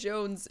Terry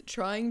Jones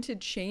trying to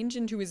change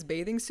into his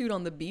bathing suit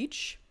on the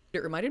beach.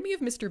 It reminded me of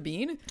Mr.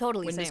 Bean.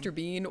 Totally when same. Mr.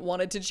 Bean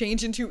wanted to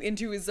change into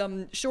his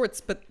shorts,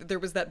 but there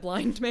was that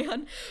blind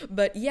man.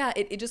 But yeah,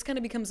 it just kind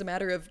of becomes a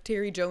matter of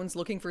Terry Jones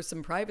looking for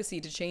some privacy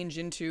to change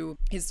into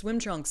his swim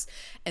trunks.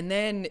 And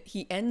then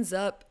he ends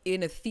up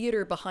in a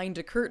theater behind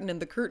a curtain,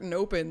 and the curtain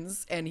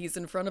opens and he's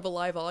in front of a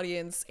live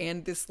audience,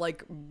 and this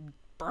like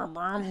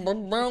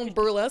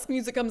burlesque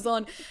music comes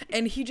on,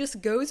 and he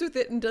just goes with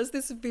it and does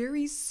this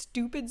very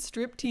stupid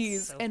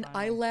striptease. So and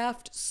funny. I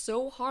laughed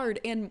so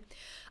hard. And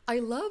I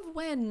love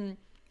when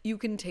you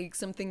can take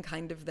something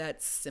kind of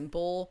that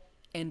simple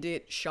and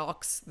it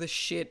shocks the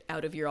shit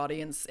out of your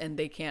audience and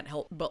they can't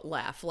help but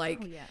laugh.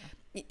 Like,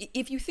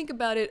 if you think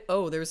about it,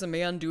 oh, there's a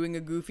man doing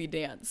a goofy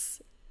dance.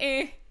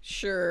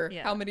 Sure.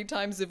 Yeah. How many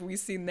times have we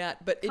seen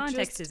that? But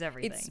Context is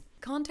everything.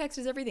 Context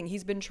is everything.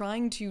 He's been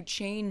trying to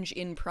change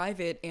in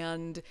private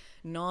and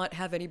not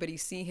have anybody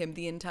see him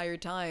the entire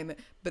time.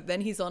 But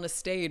then he's on a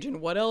stage, and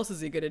what else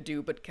is he going to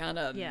do but kind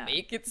of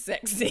make it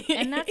sexy?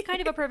 And that's kind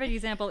of a perfect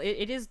example.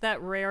 It is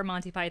that rare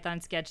Monty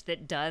Python sketch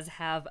that does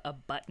have a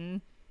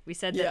button. We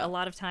said that a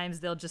lot of times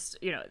they'll just,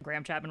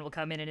 Graham Chapman will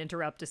come in and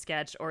interrupt a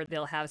sketch, or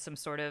they'll have some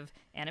sort of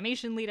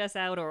animation lead us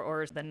out,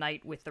 or the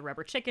knight with the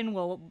rubber chicken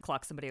will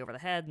clock somebody over the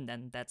head, and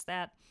then that's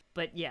that.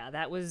 But yeah,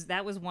 that was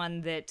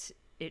one that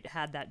it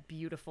had that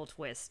beautiful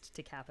twist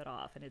to cap it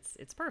off, and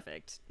it's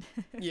perfect.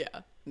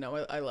 Yeah, no,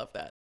 I love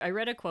that. I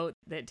read a quote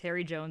that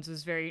Terry Jones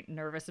was very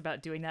nervous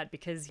about doing that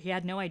because he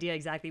had no idea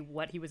exactly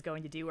what he was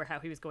going to do or how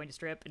he was going to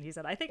strip, and he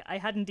said, "I think I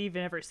hadn't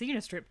even ever seen a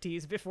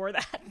striptease before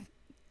that."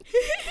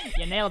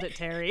 You nailed it,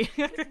 Terry.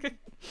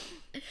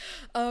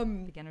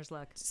 Beginner's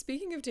luck.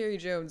 Speaking of Terry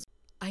Jones,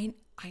 I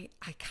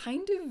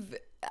kind of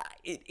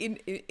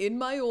in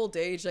my old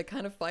age, I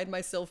kind of find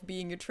myself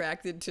being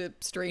attracted to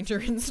Stranger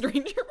and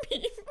Stranger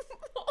People.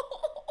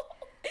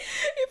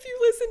 If you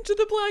listen to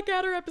the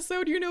Blackadder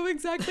episode, you know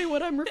exactly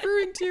what I'm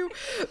referring to.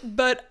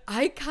 But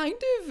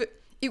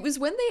it was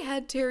when they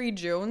had Terry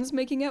Jones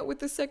making out with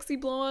the sexy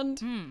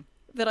blonde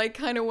that I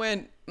kind of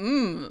went,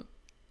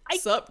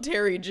 Sup,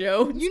 Terry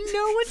Jones? You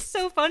know what's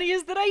so funny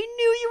is that I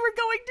knew you were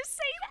going to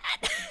say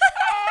that.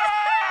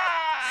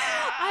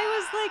 I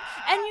was like,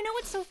 and you know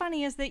what's so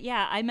funny is that,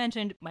 I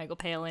mentioned Michael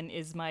Palin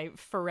is my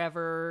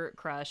forever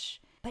crush.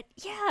 But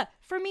yeah,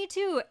 for me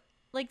too.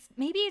 Like,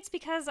 maybe it's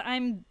because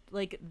I'm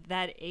like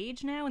that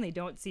age now and they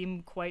don't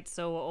seem quite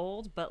so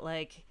old, but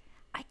like,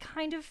 I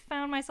kind of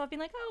found myself being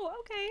like, oh,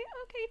 okay,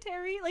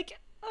 Terry. Like,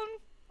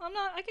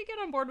 I could get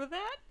on board with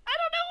that. I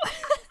don't know.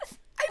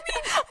 I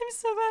mean, I'm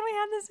so glad we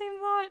had the same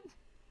thought.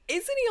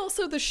 Isn't he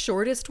also the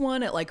shortest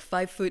one at like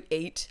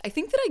 5'8"? I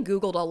think that I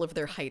Googled all of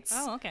their heights.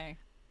 Oh, okay.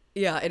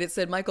 Yeah, and it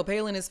said Michael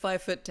Palin is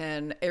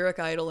 5'10", Eric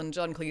Idle and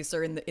John Cleese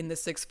are in the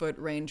 6 foot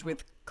range,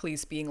 with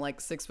Cleese being like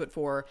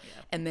 6'4",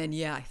 and then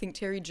I think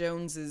Terry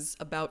Jones is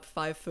about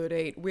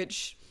 5'8",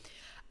 which,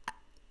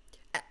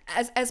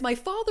 as my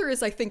father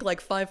is, I think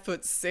like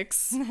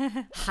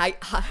 5'6",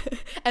 height,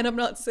 and I'm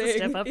not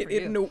saying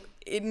it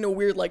in a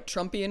weird like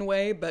Trumpian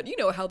way, but you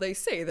know how they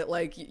say that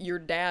like your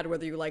dad,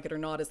 whether you like it or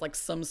not, is like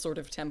some sort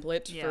of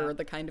template for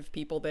the kind of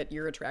people that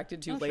you're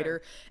attracted to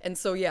later. Sure. And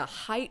so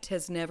height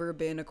has never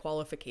been a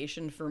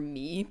qualification for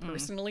me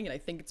personally, and I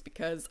think it's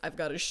because I've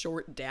got a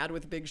short dad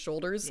with big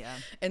shoulders. Yeah.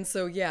 And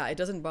so it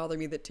doesn't bother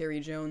me that Terry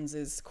Jones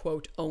is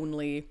quote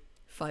only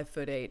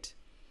 5'8".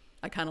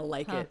 I kind of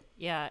like it.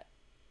 Yeah.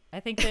 I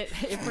think that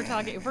if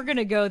we're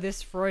gonna go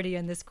this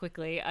Freudian this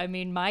quickly, I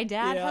mean, my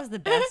dad has the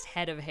best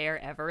head of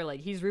hair ever. Like,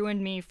 he's ruined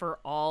me for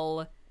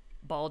all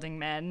balding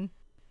men,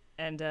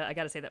 and I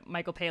gotta say that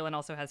Michael Palin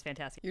also has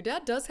fantastic. Your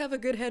dad does have a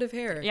good head of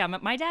hair. Yeah,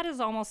 my dad is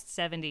almost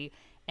 70,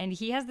 and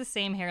he has the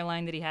same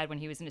hairline that he had when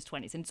he was in his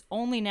 20s, and it's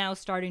only now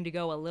starting to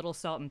go a little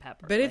salt and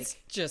pepper. But it's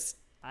just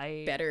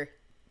better.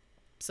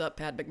 Sup,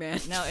 Pat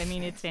McMahon? No, I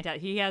mean, it's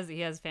fantastic. He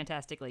has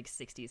fantastic like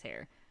 60s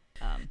hair.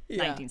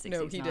 Yeah, 1960s,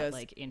 no, he not does.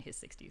 like in his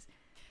 60s.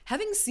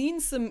 Having seen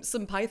some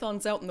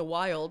pythons out in the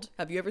wild,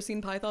 have you ever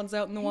seen pythons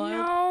out in the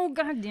wild? No,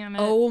 god damn it.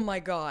 Oh my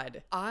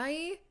god.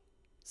 I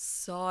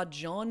saw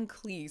John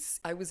Cleese.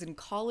 I was in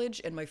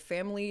college and my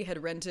family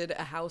had rented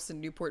a house in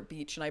Newport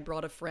Beach and I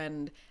brought a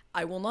friend.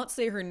 I will not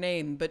say her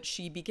name, but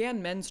she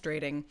began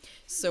menstruating,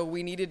 so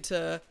we needed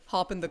to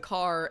hop in the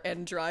car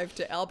and drive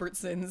to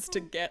Albertsons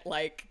to get,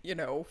 like, you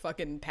know,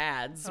 fucking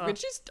pads,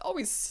 which is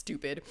always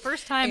stupid.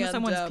 First time And,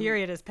 someone's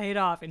period has paid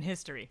off in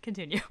history.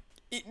 Continue.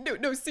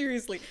 No,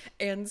 seriously.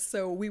 And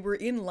so we were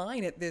in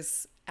line at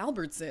this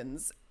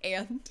Albertsons,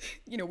 and,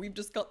 you know, we've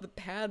just got the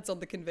pads on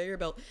the conveyor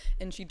belt,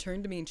 and she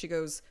turned to me and she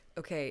goes,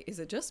 okay, is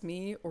it just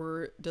me,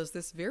 or does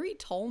this very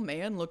tall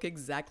man look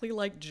exactly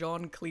like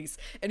John Cleese?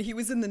 And he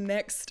was in the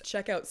next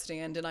checkout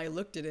stand, and I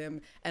looked at him,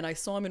 and I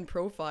saw him in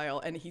profile,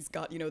 and he's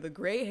got, you know, the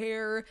gray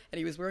hair, and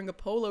he was wearing a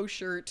polo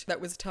shirt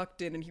that was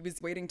tucked in, and he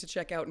was waiting to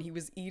check out, and he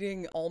was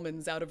eating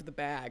almonds out of the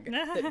bag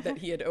that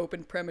he had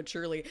opened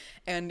prematurely.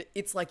 And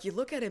it's like, you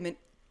look at him, and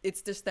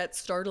it's just that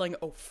startling,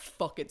 oh,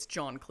 fuck, it's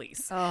John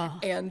Cleese.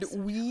 And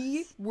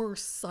we were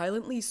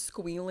silently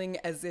squealing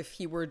as if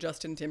he were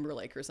Justin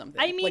Timberlake or something.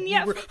 I mean, Like, we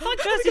yeah, were- fuck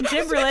Justin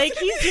Timberlake.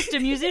 He's just a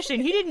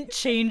musician. He didn't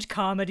change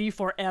comedy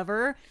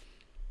forever.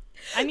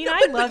 I mean, No, I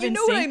but love you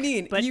know what I NSYNC,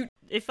 mean. But You-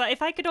 if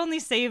I could only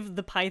save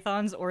the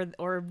Pythons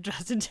or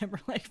Justin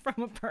Timberlake from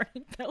a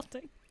burning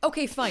building.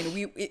 Okay, fine.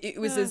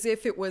 It was as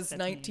if it was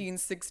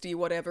 1960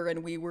 whatever,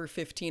 and we were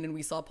 15 and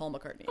we saw Paul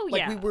McCartney. Oh, like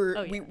yeah. we were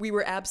Oh, yeah. we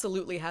were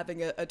absolutely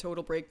having a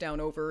total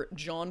breakdown over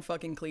John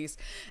fucking Cleese,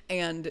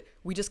 and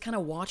we just kind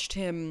of watched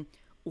him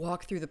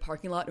walk through the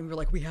parking lot, and we were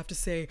like, we have to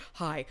say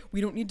hi.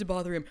 We don't need to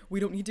bother him. We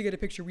don't need to get a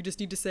picture. We just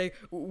need to say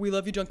we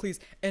love you, John Cleese,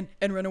 and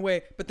run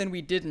away. But then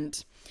we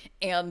didn't,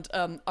 and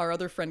our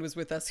other friend was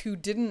with us who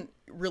didn't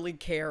really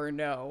care or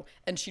know,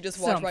 and she just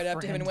walked Some right up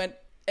to him and went.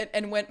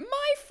 And went,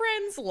 my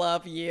friends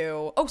love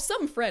you. Oh,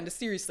 some friend,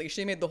 seriously,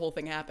 she made the whole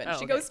thing happen. Oh,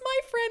 she okay. goes, my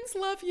friends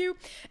love you.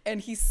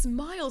 And he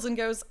smiles and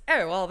goes,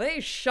 oh, well,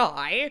 they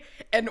shy.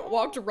 And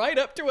walked right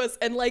up to us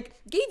and, like,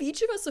 gave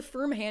each of us a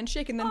firm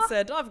handshake and then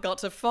said, I've got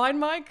to find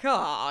my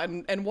car,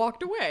 and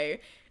walked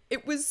away.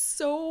 It was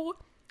so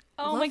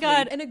Oh my lovely.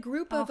 God. And a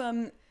group of,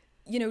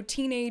 you know,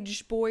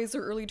 teenage boys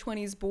or early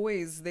 20s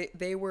boys,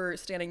 they were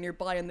standing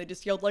nearby and they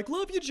just yelled like,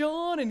 love you,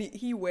 John, and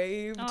he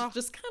waved.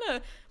 Just kind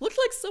of looked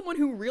like someone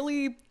who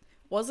really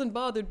wasn't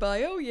bothered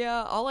by, oh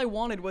yeah, all I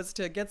wanted was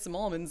to get some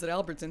almonds at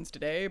Albertsons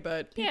today,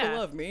 but people Yeah.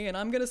 love me and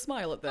I'm gonna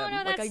smile at them. Oh,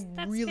 no, like, that's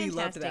I really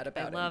loved fantastic. that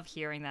about I him. love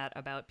hearing that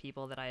about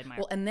people that I admire.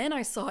 Well, and then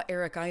I saw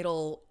Eric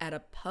Idle at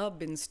a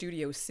pub in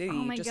Studio City Oh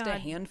my just a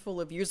God.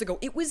 handful of years ago.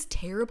 It was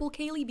terrible,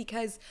 Kaylee,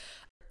 because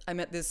I'm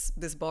at this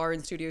bar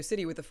in Studio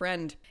City with a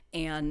friend,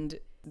 and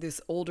this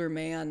older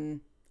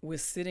man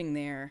was sitting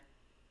there,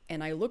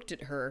 and I looked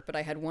at her, but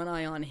I had one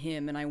eye on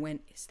him, and I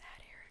went, is that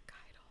Eric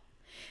Idle?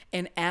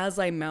 And as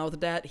I mouthed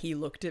that, he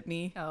looked at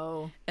me.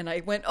 Oh. And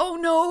I went, oh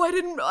no,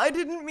 I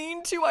didn't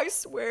mean to, I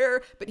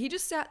swear. But he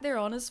just sat there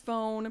on his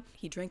phone.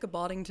 He drank a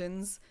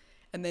Boddington's,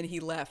 and then he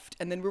left.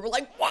 And then we were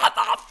like, what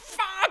the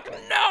fuck?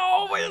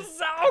 No, it's,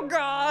 oh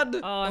God.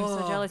 Oh, I'm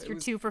so jealous. it You're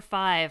was- 2 for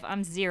 5.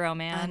 I'm 0, I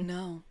man.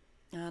 know.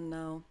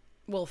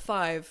 Well,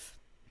 5.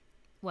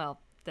 Well,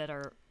 that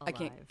are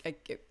alive.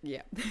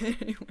 Yeah.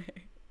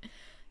 Anyway.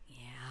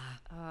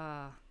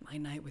 Yeah. My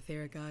night with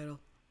Eric Idle.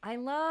 I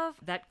love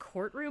that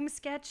courtroom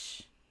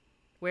sketch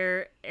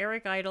where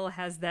Eric Idle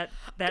has that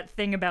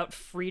thing about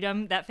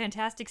freedom, that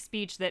fantastic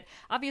speech that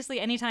obviously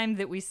anytime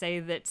that we say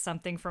that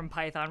something from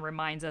Python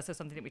reminds us of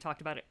something that we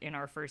talked about in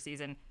our first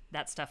season,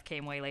 that stuff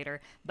came way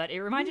later. But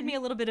it reminded me a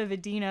little bit of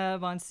Idina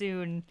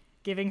Monsoon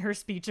giving her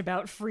speech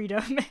about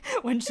freedom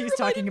when she's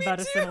talking about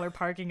a similar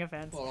parking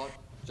offense. Well,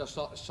 I'd just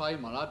like to say,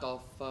 my lad,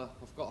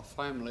 I've got a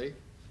family,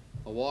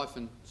 a wife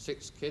and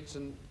 6 kids,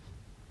 and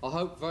I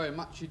hope very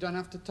much you don't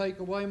have to take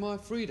away my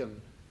freedom.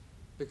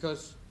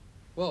 Because,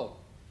 my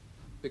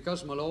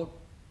lord,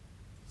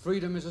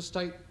 freedom is a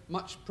state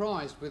much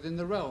prized within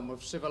the realm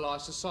of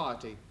civilized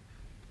society.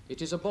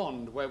 It is a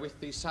bond wherewith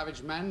the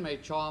savage man may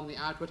charm the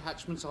outward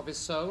hatchments of his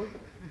soul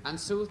and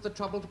soothe the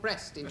troubled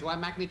breast into a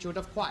magnitude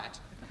of quiet.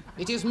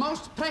 It is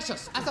most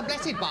precious as the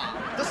blessed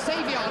bar, the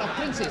saviour of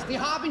princes, the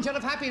harbinger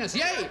of happiness,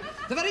 yea,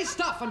 the very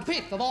stuff and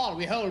pith of all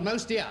we hold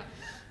most dear.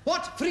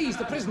 What frees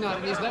the prisoner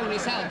in his lonely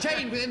cell,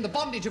 chained within the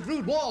bondage of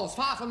rude walls,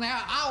 far from the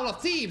owl of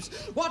thieves?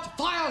 What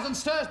fires and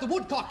stirs the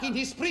woodcock in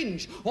his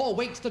springe, or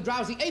wakes the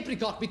drowsy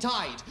apricot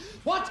betide?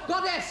 What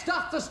goddess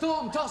doth the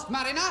storm-tossed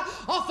mariner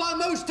offer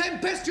most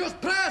tempestuous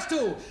prayers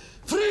to?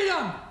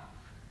 Freedom!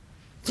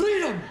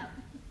 Freedom!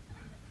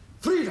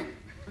 Freedom!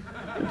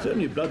 It's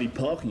only a bloody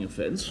parking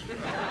offence.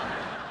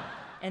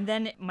 And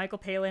then Michael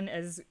Palin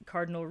as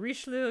Cardinal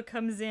Richelieu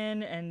comes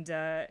in, and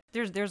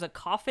there's a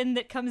coffin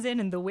that comes in,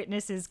 and the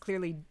witness is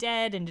clearly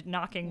dead and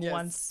knocking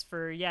once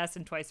for yes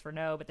and twice for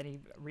no, but then he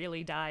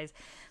really dies.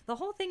 The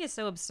whole thing is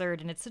so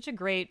absurd, and it's such a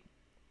great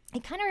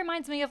It kind of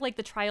reminds me of like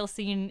the trial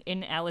scene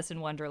in Alice in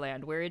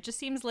Wonderland, where it just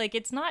seems like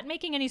it's not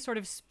making any sort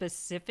of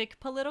specific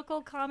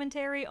political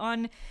commentary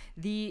on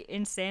the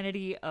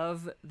insanity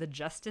of the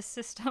justice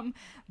system,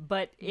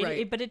 but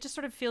it just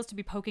sort of feels to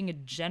be poking a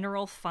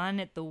general fun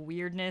at the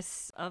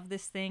weirdness of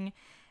this thing.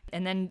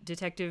 And then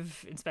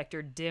Detective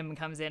Inspector Dim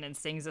comes in and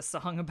sings a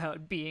song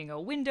about being a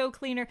window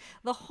cleaner.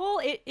 The whole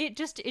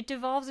it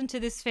devolves into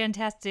this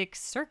fantastic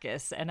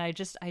circus, and I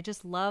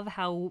just love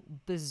how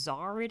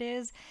bizarre it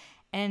is.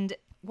 And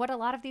what a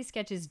lot of these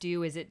sketches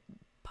do is it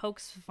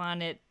pokes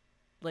fun at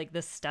like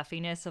the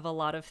stuffiness of a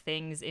lot of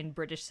things in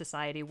British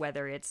society,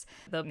 whether it's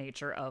the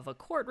nature of a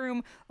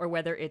courtroom or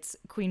whether it's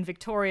Queen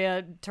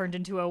Victoria turned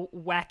into a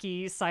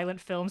wacky silent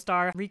film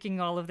star,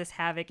 wreaking all of this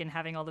havoc and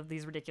having all of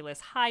these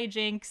ridiculous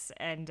hijinks.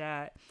 And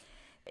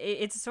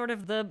it's sort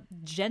of the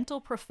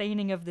gentle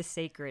profaning of the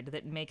sacred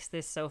that makes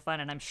this so fun,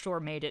 and I'm sure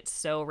made it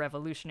so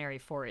revolutionary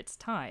for its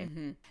time.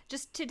 Mm-hmm.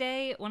 Just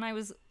today, when I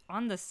was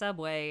on the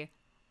subway,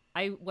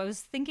 I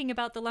was thinking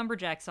about the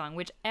Lumberjack song,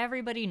 which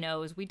everybody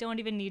knows. We don't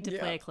even need to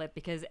play a clip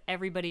because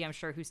everybody, I'm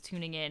sure, who's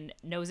tuning in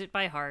knows it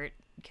by heart,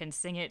 can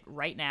sing it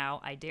right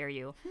now. I dare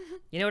you.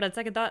 You know what? On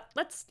second thought,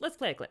 let's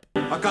play a clip.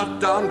 I cut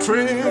down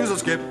trees, I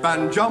skip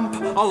and jump.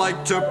 I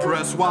like to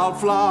press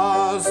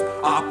wildflowers.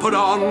 I put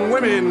on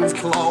women's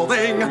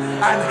clothing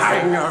and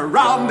hang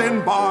around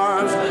in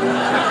bars.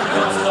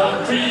 Cuts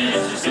down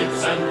trees, he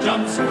skips and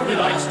jumps. He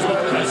likes to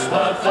press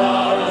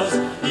wildflowers.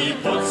 He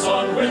puts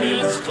on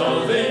women's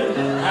clothing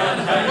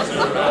and hangs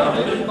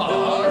around in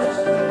bars.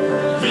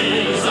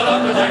 He's a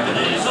lumberjack and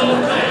he's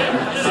all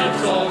day. He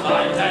sits all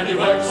night and he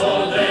works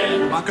all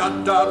day. I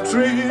cut down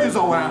trees,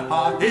 I wear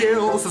high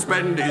heels,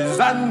 suspenders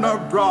and a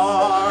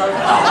bra.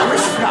 I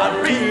wish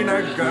I'd been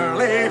a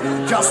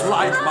girlie, just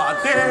like my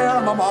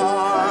dear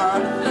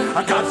mama.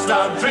 I cut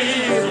down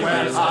trees,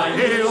 wear high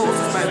heels,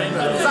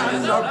 suspenders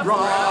and a bra.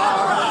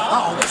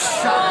 I wish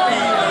I'd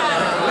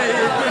been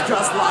a girlie,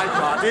 just like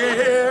my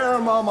dear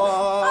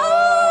mama.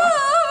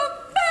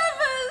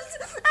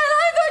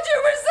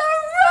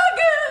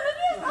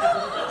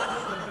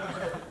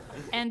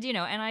 And, you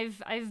know, and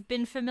I've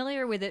been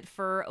familiar with it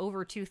for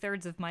over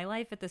 2/3 of my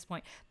life at this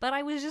point, but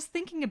I was just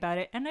thinking about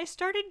it and I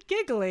started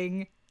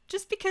giggling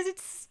just because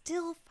it's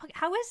still,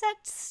 how is that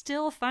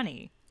still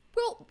funny?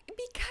 Well,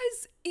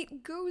 because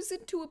it goes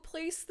into a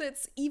place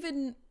that's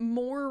even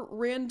more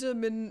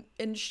random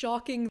and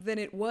shocking than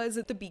it was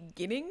at the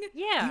beginning.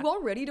 Yeah. You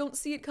already don't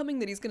see it coming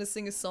that he's going to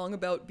sing a song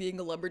about being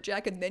a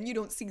lumberjack, and then you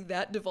don't see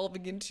that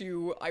devolving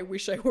into, I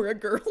wish I were a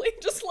girlie,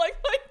 just like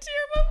my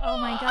dear mama. Oh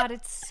my god,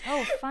 it's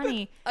so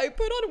funny. I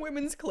put on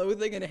women's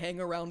clothing and hang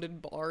around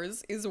in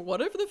bars is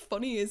one of the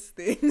funniest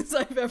things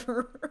I've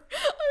ever heard.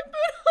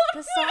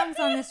 The songs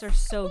on this are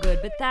so good,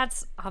 but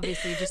that's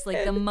obviously just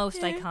like the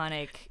most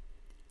iconic.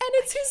 And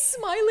it's his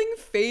smiling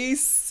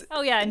face.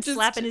 Oh yeah, and just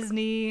slapping his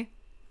knee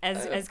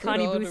as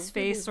Connie Booth's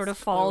face sort of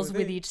falls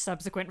with each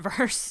subsequent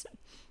verse.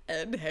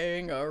 And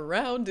hang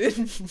around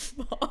in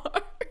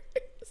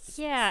bars.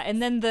 Yeah, and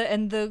then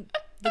the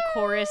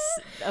chorus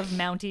of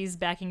Mounties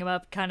backing him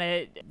up, kind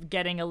of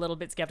getting a little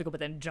bit skeptical, but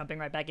then jumping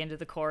right back into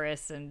the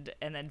chorus, and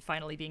then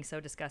finally being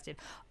so disgusted.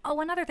 Oh,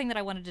 another thing that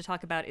I wanted to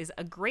talk about is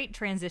a great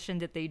transition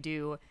that they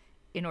do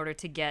in order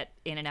to get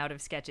in and out of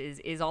sketches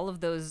is all of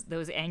those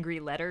angry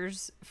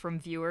letters from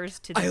viewers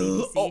to the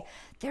BBC.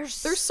 They're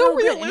so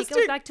good. realistic. And it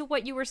goes back to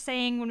what you were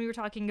saying when we were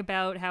talking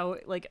about how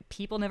like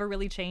people never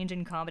really change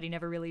and comedy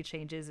never really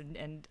changes,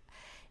 and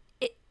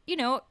it, you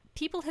know,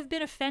 people have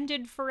been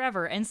offended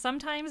forever, and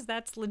sometimes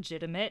that's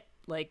legitimate.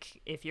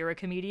 Like, if you're a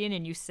comedian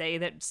and you say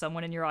that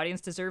someone in your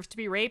audience deserves to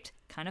be raped,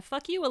 kind of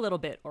fuck you a little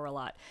bit or a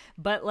lot.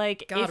 But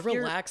like, God,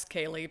 relax,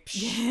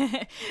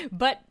 Kaylee.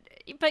 but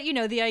you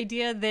know, the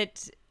idea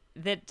that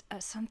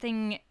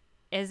something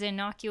as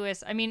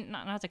innocuous, I mean,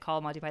 not to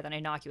call Monty Python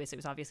innocuous, it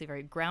was obviously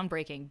very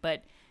groundbreaking,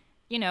 but,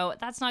 you know,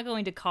 that's not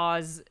going to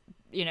cause,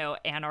 you know,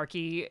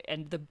 anarchy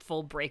and the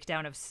full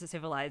breakdown of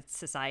civilized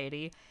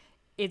society.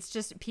 It's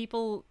just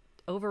people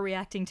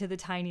overreacting to the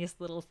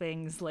tiniest little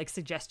things, like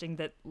suggesting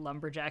that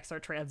lumberjacks are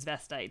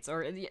transvestites,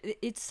 or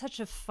it's such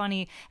a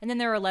funny. And then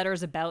there are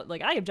letters about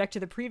like, I object to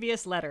the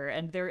previous letter,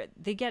 and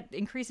they get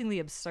increasingly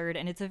absurd,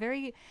 and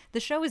the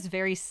show is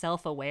very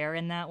self-aware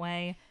in that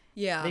way.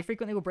 Yeah. They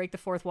frequently will break the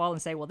fourth wall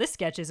and say, well, this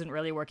sketch isn't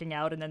really working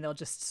out, and then they'll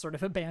just sort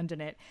of abandon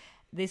it.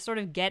 They sort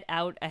of get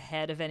out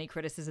ahead of any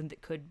criticism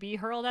that could be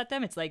hurled at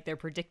them. It's like they're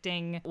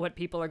predicting what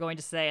people are going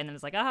to say, and then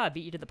it's like,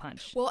 beat you to the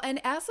punch. Well, and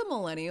as a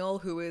millennial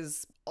who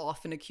is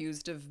often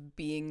accused of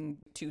being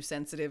too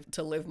sensitive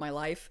to live my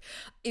life,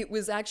 it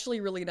was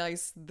actually really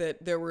nice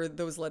that there were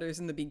those letters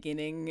in the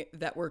beginning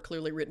that were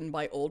clearly written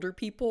by older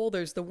people.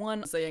 There's the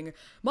one saying,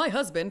 my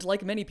husband,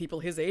 like many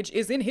people his age,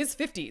 is in his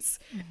 50s.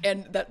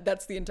 And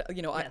that's the entire,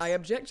 you know, yes. I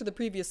object to the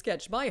previous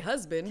sketch. My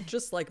husband,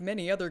 just like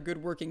many other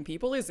good working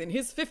people, is in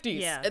his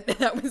 50s. Yeah. And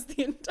that was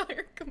the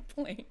entire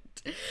complaint.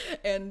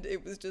 And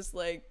it was just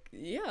like,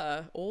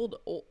 yeah,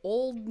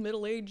 old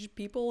middle-aged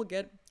people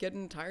get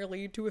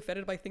entirely too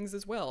offended by things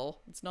as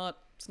well. It's not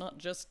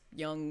just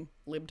young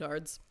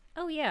libtards.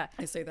 Oh yeah.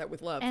 I say that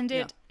with love. And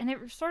yeah.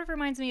 it sort of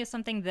reminds me of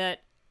something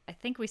that I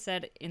think we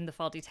said in the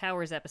Faulty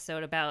Towers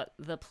episode about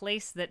the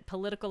place that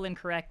political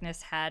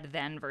incorrectness had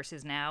then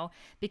versus now.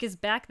 Because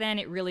back then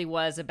it really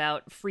was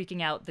about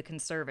freaking out the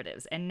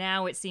conservatives. And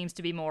now it seems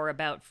to be more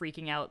about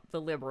freaking out the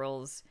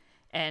liberals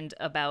and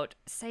about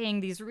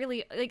saying these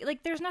really...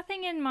 Like there's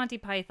nothing in Monty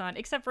Python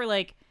except for,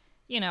 like,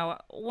 you know,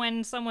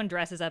 when someone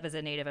dresses up as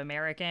a Native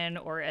American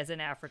or as an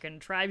African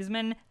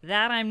tribesman,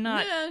 that I'm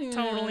not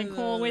totally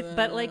cool with.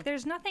 But, like,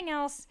 there's nothing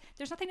else.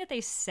 There's nothing that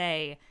they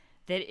say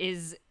that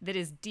is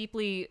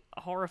deeply,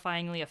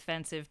 horrifyingly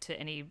offensive to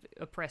any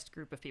oppressed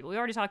group of people. We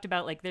already talked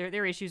about, like,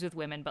 their issues with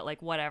women, but,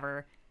 like,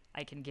 whatever.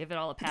 I can give it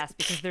all a pass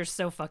because they're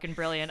so fucking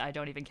brilliant. I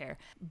don't even care.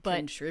 But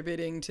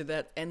contributing to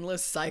that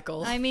endless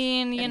cycle. I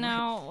mean, you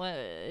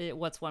know,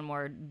 what's one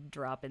more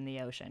drop in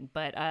the ocean?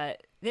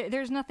 But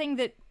there's nothing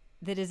that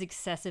is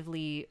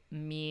excessively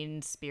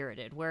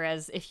mean-spirited.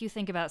 Whereas if you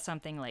think about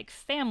something like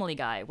Family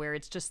Guy, where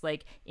it's just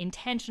like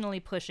intentionally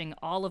pushing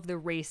all of the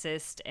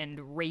racist and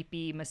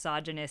rapey,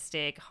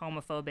 misogynistic,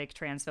 homophobic,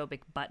 transphobic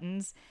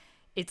buttons,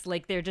 it's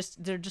like they're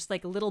just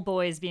like little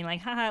boys being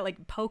like, haha,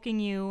 like poking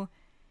you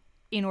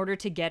in order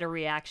to get a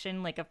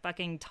reaction, like a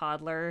fucking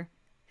toddler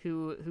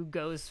who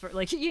goes for,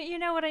 like, you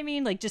know what I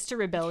mean? Like, just to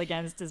rebel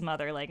against his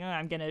mother, like, oh,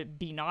 I'm gonna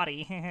be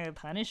naughty,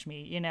 punish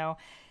me, you know?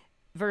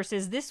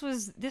 Versus this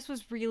was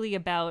really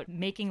about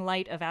making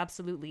light of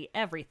absolutely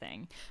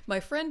everything. My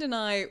friend and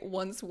I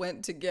once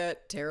went to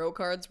get tarot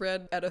cards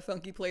read at a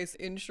funky place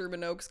in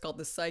Sherman Oaks called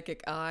the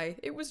Psychic Eye.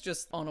 It was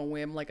just on a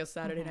whim, like a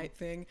Saturday night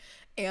thing.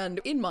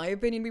 And in my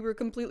opinion, we were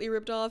completely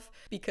ripped off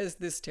because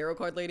this tarot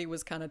card lady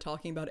was kind of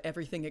talking about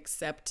everything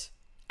except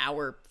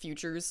our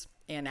futures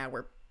and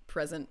our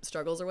present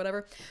struggles or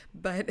whatever.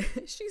 But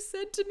she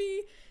said to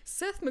me,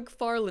 Seth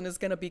MacFarlane is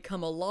going to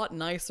become a lot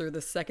nicer the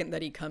second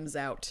that he comes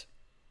out.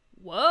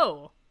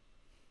 Whoa.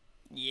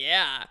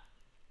 Yeah.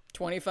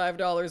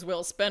 $25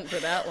 well spent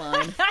for that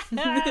line.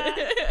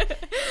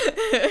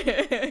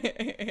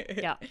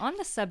 Yeah, on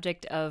the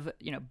subject of,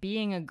 you know,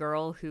 being a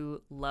girl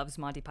who loves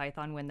Monty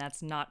Python when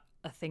that's not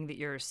a thing that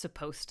you're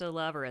supposed to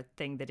love or a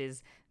thing that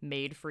is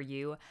made for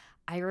you,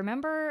 I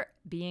remember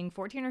being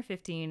 14 or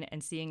 15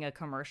 and seeing a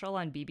commercial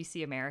on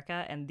BBC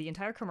America, and the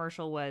entire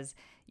commercial was,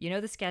 you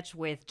know, the sketch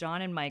with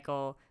John and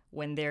Michael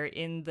when they're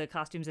in the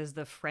costumes as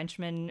the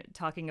Frenchmen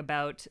talking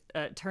about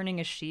turning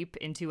a sheep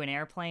into an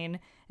airplane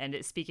and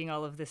speaking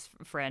all of this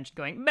French,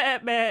 going bah,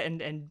 bah,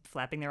 and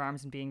flapping their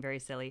arms and being very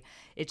silly.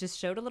 It just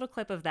showed a little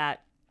clip of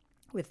that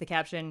with the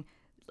caption,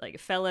 like,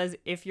 fellas,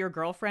 if your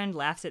girlfriend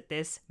laughs at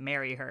this,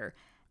 marry her.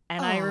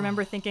 And I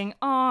remember thinking,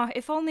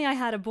 if only I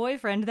had a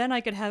boyfriend, then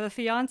I could have a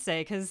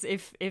fiance. Because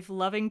if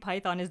loving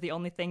Python is the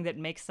only thing that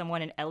makes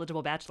someone an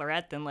eligible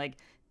bachelorette, then, like,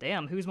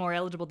 damn, who's more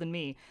eligible than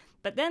me?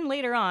 But then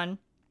later on,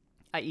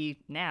 i.e.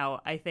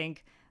 now, I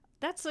think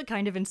that's a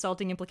kind of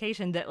insulting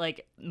implication that,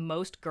 like,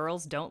 most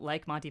girls don't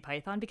like Monty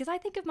Python, because I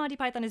think of Monty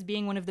Python as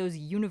being one of those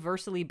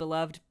universally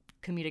beloved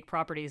comedic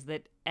properties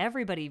that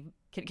everybody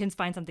can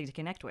find something to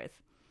connect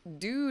with.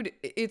 Dude,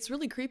 it's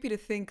really creepy to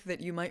think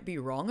that you might be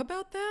wrong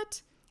about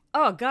that.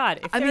 Oh,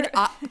 God. I mean,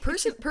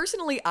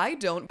 personally, I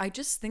don't. I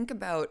just think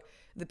about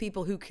the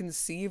people who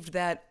conceived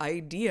that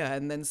idea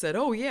and then said,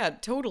 oh yeah,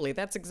 totally,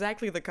 that's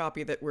exactly the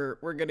copy that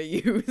we're gonna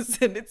use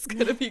and it's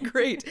gonna be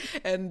great.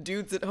 And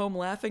dudes at home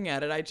laughing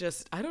at it.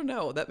 I don't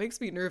know. That makes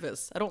me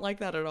nervous. I don't like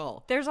that at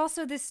all. There's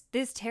also this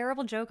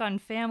terrible joke on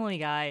Family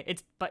Guy.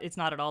 It's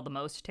not at all the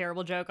most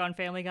terrible joke on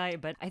Family Guy,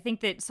 but I think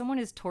that someone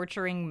is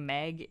torturing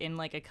Meg in,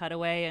 like, a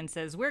cutaway and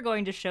says, we're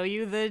going to show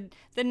you the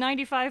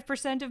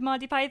 95% of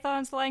Monty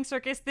Python's Flying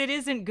Circus that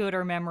isn't good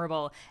or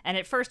memorable. And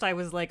at first I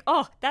was like,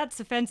 oh, that's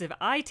offensive.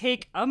 I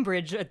take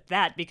umbrage at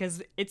that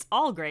because it's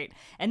all great.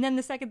 And then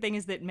the second thing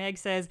is that Meg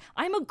says,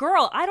 I'm a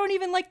girl. I don't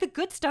even like the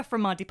good stuff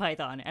from Monty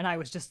Python. And I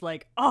was just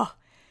like, oh,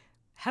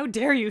 how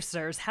dare you,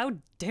 sirs? How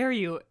dare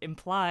you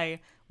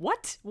imply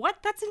what?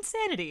 That's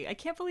insanity. I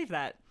can't believe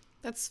that.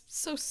 That's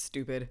so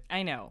stupid.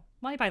 I know.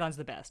 Monty Python's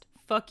the best.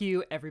 Fuck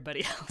you,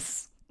 everybody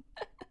else.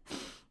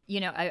 You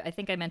know, I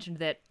think I mentioned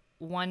that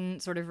one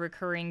sort of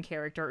recurring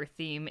character or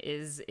theme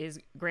is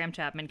Graham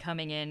Chapman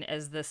coming in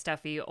as the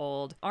stuffy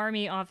old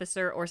army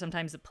officer or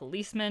sometimes a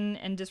policeman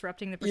and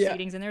disrupting the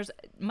proceedings. Yeah. And there's,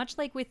 much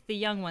like with the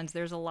young ones,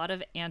 there's a lot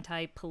of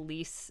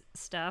anti-police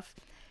stuff.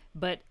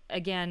 But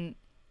again,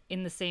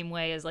 in the same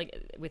way as,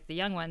 like, with the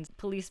young ones,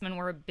 policemen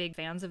were big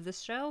fans of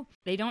this show.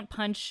 They don't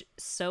punch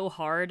so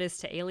hard as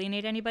to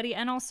alienate anybody.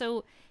 And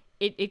also,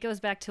 it goes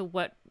back to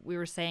what we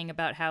were saying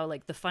about how,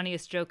 like, the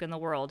funniest joke in the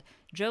world,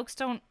 jokes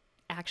don't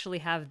actually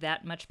have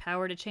that much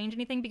power to change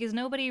anything because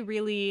nobody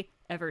really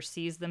ever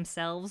sees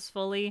themselves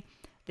fully.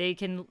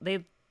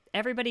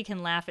 Everybody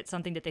can laugh at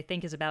something that they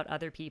think is about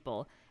other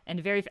people,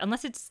 and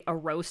unless it's a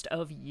roast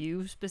of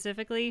you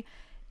specifically,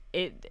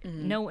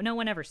 no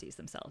one ever sees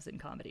themselves in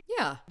comedy.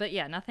 Yeah. But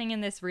yeah, nothing in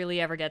this really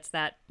ever gets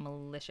that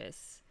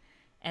malicious.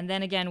 And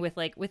then again with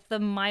the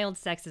mild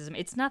sexism,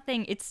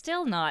 it's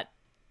still not,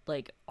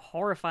 like,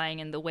 horrifying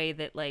in the way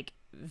that, like,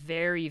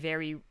 very,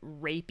 very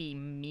rapey,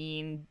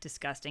 mean,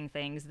 disgusting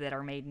things that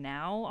are made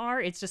now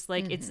are. It's just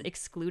like it's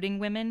excluding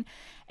women.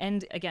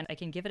 And again, I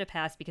can give it a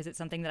pass because it's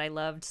something that I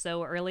loved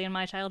so early in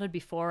my childhood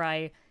before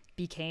I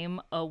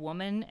became a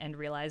woman and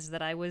realized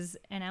that I was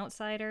an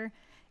outsider.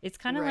 It's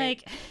kind of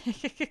like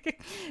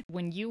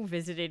when you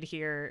visited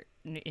here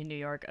in New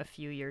York a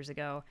few years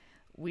ago,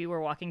 we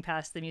were walking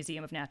past the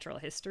Museum of Natural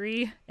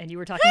History and you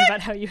were talking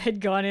about how you had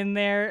gone in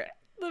there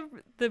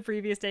the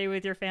previous day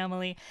with your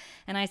family.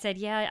 And I said,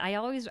 yeah,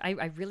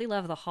 I really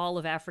love the Hall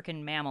of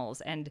African Mammals.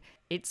 And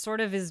it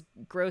sort of is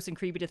gross and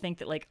creepy to think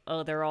that like,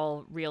 oh, they're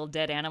all real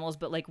dead animals.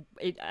 But like,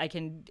 I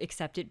can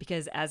accept it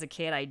because as a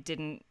kid, I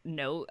didn't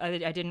know,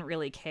 I didn't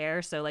really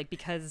care. So like,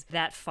 because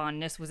that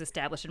fondness was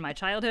established in my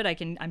childhood,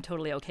 I'm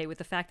totally okay with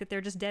the fact that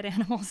they're just dead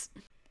animals.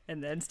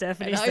 And then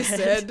Stephanie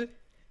said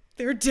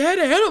they're dead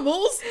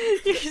animals.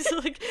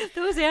 Like,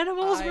 those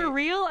animals were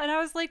real? And I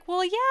was like,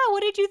 well, yeah,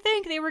 what did you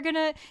think?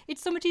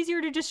 It's so much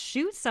easier to just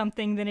shoot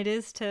something than it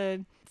is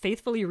to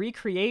faithfully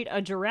recreate a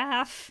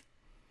giraffe.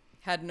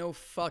 Had no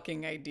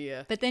fucking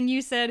idea. But then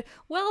you said,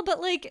 well,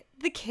 but like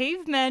the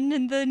cavemen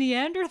and the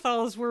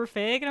Neanderthals were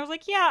fake. And I was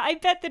like, yeah, I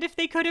bet that if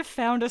they could have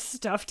found a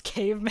stuffed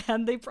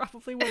caveman, they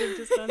probably would have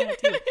just done that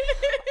too.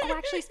 Oh,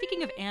 actually,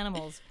 speaking of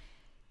animals,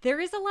 there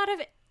is a lot of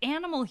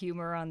animal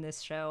humor on this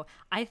show.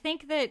 I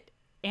think that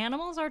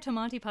animals are to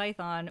Monty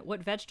Python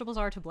what vegetables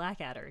are to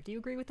Blackadder. Do you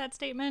agree with that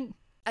statement?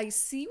 I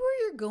see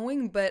where you're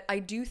going, but I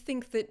do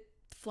think that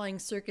Flying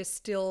Circus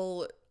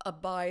still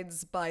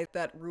abides by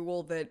that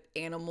rule that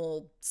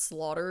animal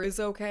slaughter is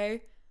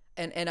okay.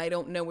 And I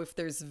don't know if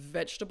there's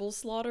vegetable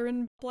slaughter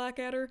in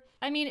Blackadder.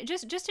 I mean,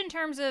 just in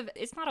terms of,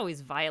 it's not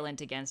always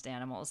violent against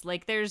animals.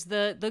 Like there's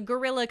the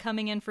gorilla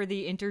coming in for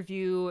the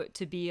interview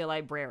to be a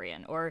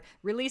librarian, or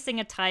releasing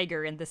a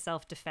tiger in the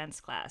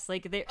self-defense class.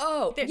 Like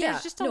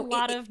there's just a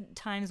lot of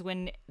times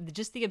when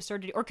just the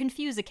absurdity, or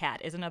confuse a cat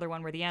is another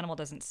one where the animal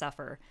doesn't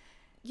suffer.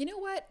 You know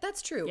what?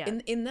 That's true. Yeah.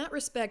 In that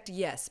respect,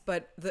 yes.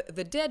 But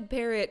the dead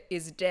parrot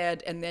is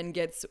dead and then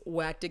gets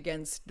whacked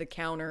against the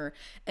counter.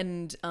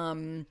 And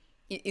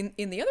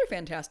in the other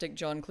fantastic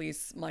John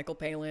Cleese, Michael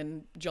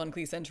Palin, John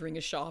Cleese entering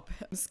a shop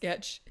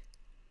sketch,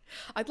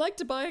 I'd like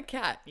to buy a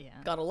cat. Yeah.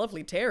 Got a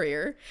lovely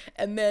terrier.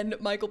 And then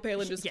Michael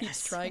Palin just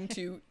keeps trying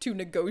to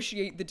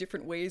negotiate the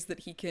different ways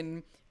that he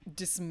can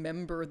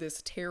dismember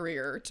this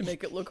terrier to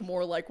make it look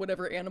more like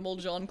whatever animal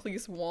John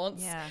Cleese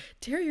wants. Yeah.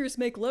 Terriers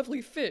make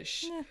lovely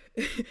fish.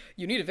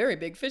 You need a very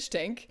big fish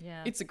tank.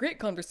 Yeah. It's a great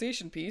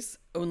conversation piece,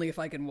 only if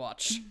I can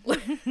watch.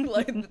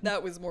 Like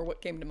that was more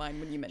what came to mind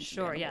when you mentioned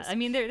animals. Yeah. I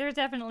mean, there's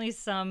definitely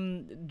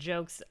some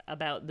jokes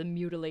about the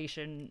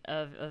mutilation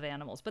of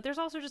animals, but there's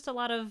also just a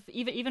lot of,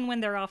 even when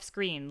they're off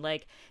screen,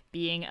 like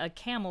being a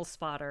camel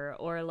spotter,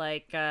 or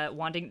like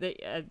wanting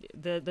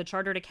the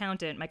chartered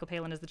accountant. Michael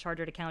Palin is the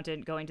chartered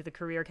accountant going to the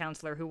career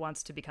counselor who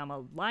wants to become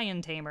a lion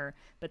tamer,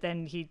 but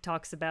then he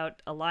talks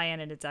about a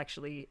lion and it's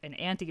actually an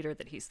anteater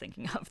that he's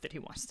thinking of that he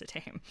wants to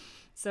tame.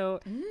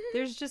 So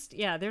there's just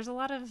there's a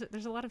lot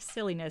of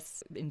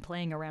silliness in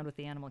playing around with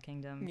the animal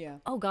kingdom. Yeah.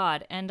 Oh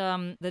god. And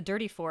the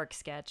Dirty Fork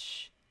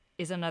sketch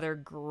is another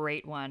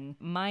great one.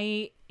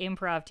 My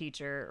improv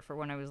teacher, for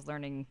when I was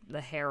learning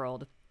the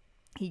Herald,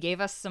 he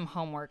gave us some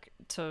homework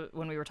to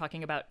when we were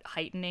talking about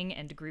heightening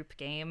and group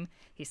game.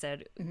 He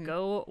said,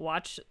 go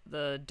watch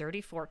the Dirty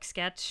Fork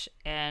sketch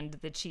and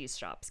the Cheese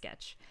Shop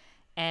sketch.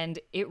 And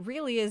it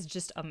really is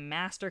just a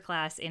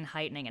masterclass in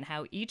heightening and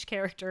how each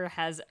character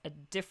has a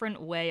different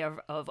way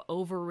of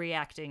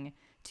overreacting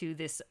to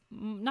this,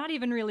 not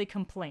even really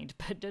complaint,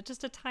 but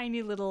just a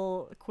tiny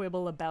little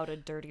quibble about a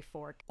dirty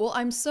fork. Well,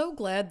 I'm so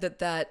glad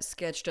that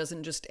sketch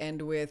doesn't just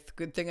end with,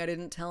 good thing I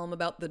didn't tell him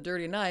about the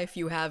dirty knife.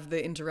 You have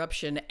the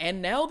interruption,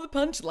 and now the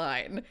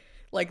punchline.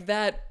 Like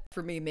that,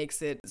 for me,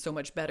 makes it so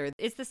much better.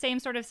 It's the same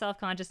sort of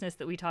self-consciousness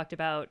that we talked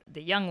about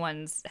the young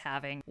ones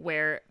having,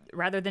 where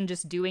rather than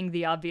just doing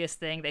the obvious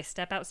thing, they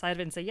step outside of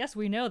it and say, yes,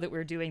 we know that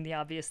we're doing the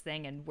obvious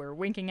thing and we're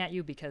winking at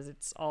you because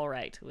it's all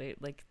right.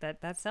 Like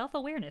that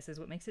self-awareness is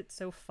what makes it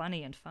so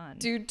funny and fun.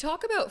 Dude,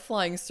 talk about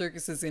Flying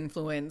Circus's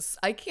influence.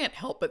 I can't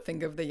help but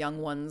think of the young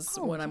ones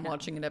when I'm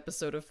watching an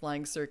episode of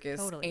Flying Circus.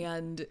 Totally.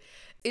 And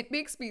it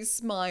makes me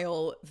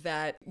smile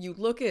that you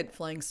look at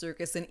Flying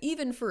Circus, and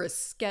even for a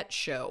sketch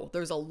show,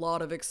 there's a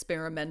lot of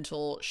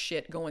experimental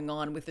shit going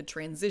on with the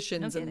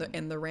transitions and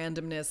the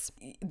randomness.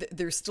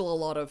 There's still a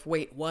lot of,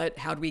 wait, what?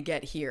 How'd we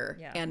get here?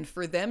 Yeah. And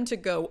for them to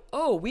go,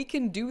 oh, we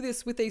can do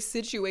this with a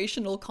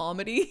situational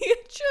comedy,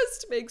 it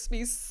just makes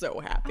me so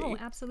happy. Oh,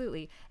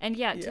 absolutely. And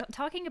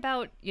talking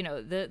about,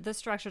 the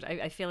structures,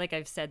 I feel like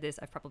I've said this,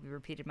 I've probably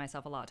repeated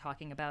myself a lot,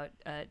 talking about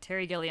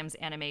Terry Gilliam's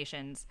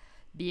animations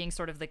being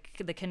sort of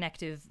the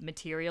connective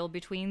material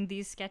between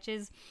these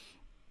sketches.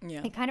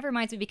 Yeah. It kind of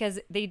reminds me, because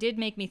they did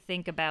make me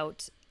think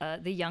about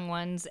the young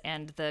ones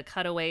and the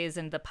cutaways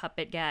and the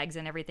puppet gags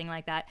and everything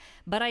like that.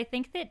 But I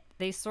think that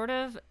they sort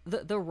of,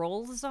 the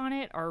roles on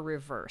it are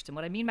reversed. And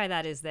what I mean by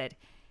that is that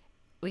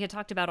we had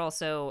talked about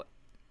also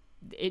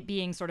it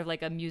being sort of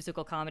like a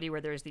musical comedy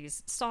where there's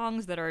these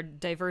songs that are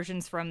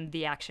diversions from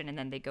the action and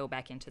then they go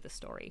back into the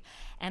story.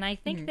 And I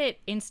think that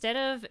instead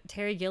of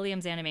Terry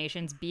Gilliam's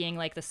animations being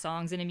like the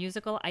songs in a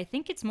musical, I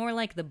think it's more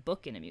like the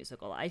book in a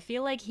musical. I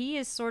feel like he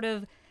is sort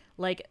of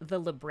like the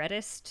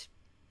librettist,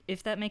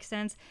 if that makes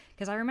sense.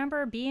 Because I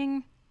remember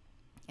being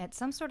at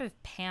some sort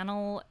of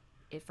panel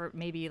for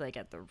maybe like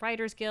at the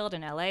Writers Guild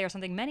in LA or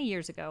something many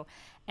years ago,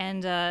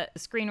 and the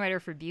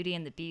screenwriter for Beauty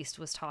and the Beast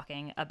was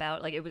talking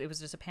about, like, it was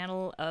just a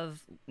panel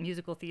of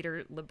musical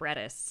theater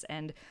librettists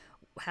and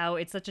how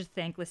it's such a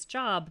thankless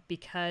job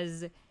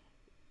because,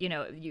 you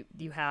know,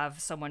 you have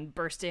someone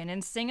burst in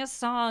and sing a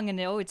song and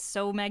it's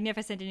so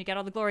magnificent and you get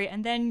all the glory,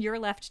 and then you're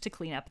left to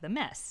clean up the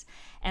mess.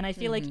 And I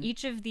feel like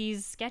each of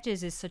these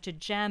sketches is such a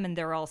gem and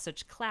they're all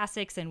such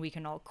classics and we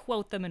can all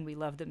quote them and we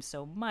love them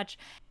so much.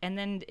 And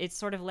then it's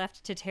sort of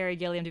left to Terry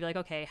Gilliam to be like,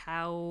 okay,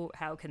 how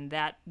can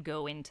that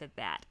go into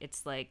that?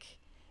 It's like,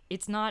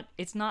 it's not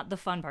the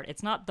fun part.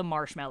 It's not the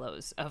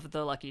marshmallows of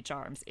the Lucky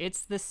Charms.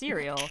 It's the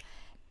cereal.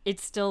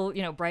 It's still,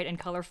 you know, bright and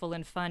colorful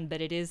and fun,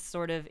 but it is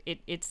sort of,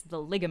 it's the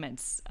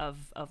ligaments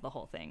of the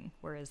whole thing,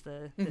 whereas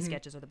the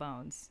sketches are the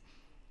bones.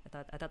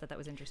 I thought that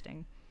was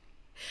interesting.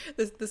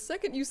 The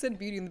second you said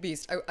Beauty and the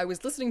Beast, I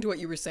was listening to what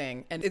you were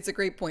saying, and it's a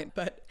great point,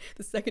 but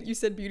the second you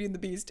said Beauty and the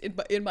Beast,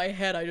 in my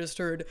head I just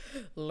heard,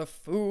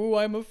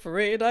 LeFou, I'm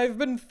afraid I've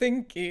been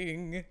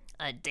thinking.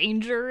 A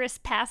dangerous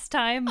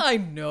pastime. I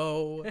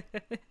know.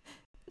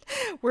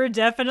 We're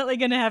definitely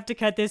going to have to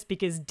cut this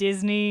because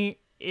Disney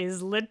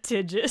is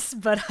litigious,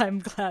 but I'm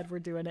glad we're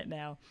doing it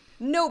now.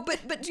 No,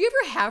 but do you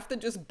ever have to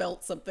just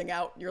belt something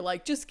out? You're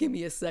like, just give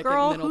me a second.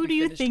 Girl, and then I'll who be do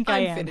you finished. think I'm I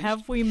am? finished.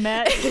 Have we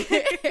met?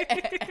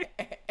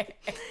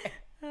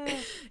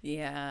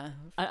 Yeah.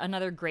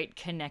 Another great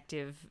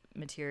connective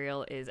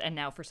material is, and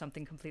now for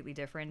something completely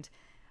different.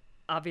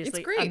 Obviously,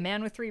 It's great. A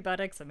man with 3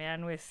 buttocks, a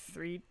man with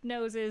 3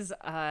 noses,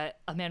 a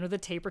man with a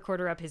tape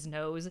recorder up his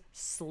nose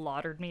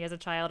slaughtered me as a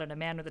child, and a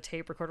man with a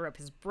tape recorder up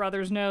his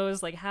brother's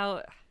nose. Like,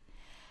 how...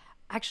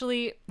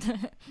 Actually,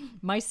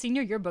 my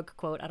senior yearbook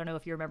quote, I don't know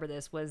if you remember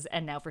this, was,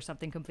 and now for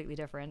something completely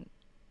different.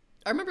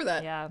 I remember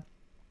that. Yeah.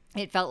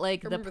 It felt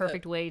like the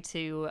perfect that. way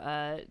to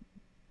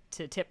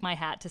tip my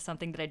hat to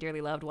something that I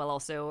dearly loved while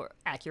also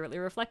accurately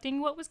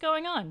reflecting what was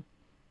going on.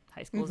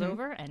 High school's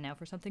over, and now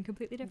for something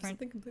completely different.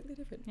 Something completely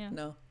different. Yeah.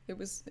 No, it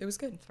was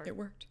good. It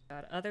worked.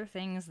 Other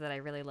things that I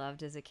really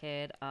loved as a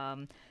kid,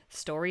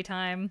 story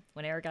time,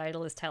 when Eric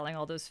Idle is telling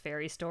all those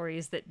fairy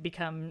stories that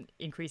become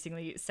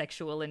increasingly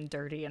sexual and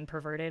dirty and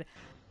perverted.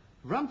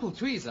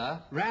 Rumpeltweezer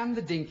ran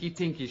the Dinky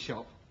Tinky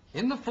shop,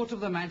 in the foot of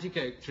the magic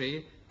oak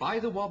tree, by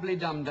the wobbly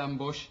dum-dum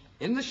bush,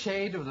 in the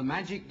shade of the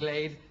magic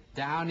glade,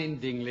 down in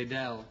Dingley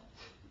Dell.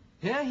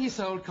 Here he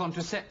sold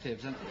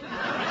contraceptives and...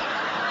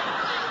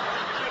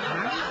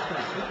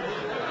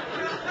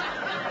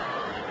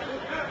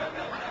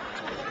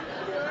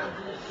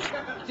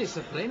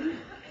 Discipline,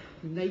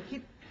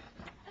 naked,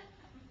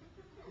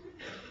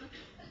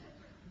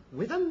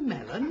 with a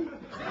melon.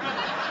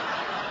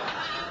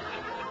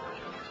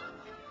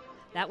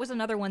 That was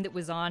another one that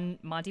was on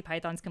Monty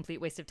Python's Complete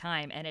Waste of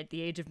Time, and at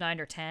the age of 9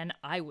 or 10,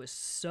 I was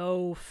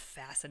so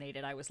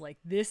fascinated. I was like,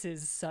 this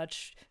is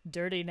such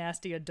dirty,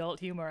 nasty adult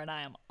humor, and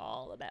I am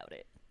all about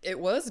it. It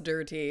was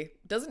dirty.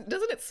 Doesn't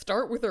it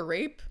start with a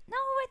rape? No,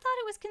 I thought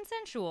it was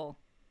consensual.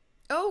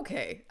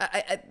 Okay.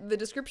 The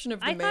description of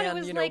the I man, thought it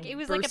was bursting like a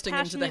into the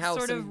passionate house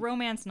sort and... of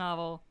romance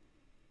novel.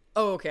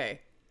 Oh, okay.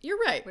 You're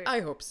right.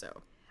 I hope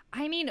so.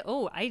 I mean,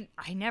 I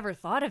never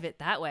thought of it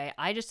that way.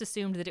 I just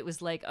assumed that it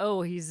was like,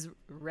 oh, he's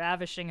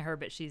ravishing her,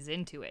 but she's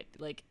into it.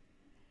 Like,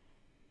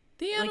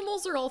 the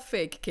animals are all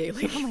fake,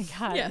 Kaylee. Oh my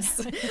god. Yes.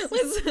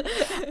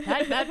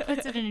 that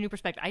puts it in a new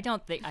perspective. I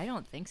don't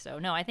think so.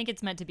 No, I think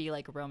it's meant to be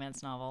like a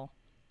romance novel.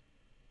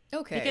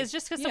 Okay. Because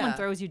just because someone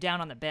throws you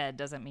down on the bed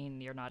doesn't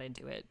mean you're not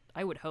into it.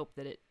 I would hope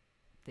that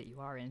you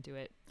are into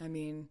it. I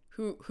mean,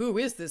 who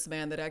is this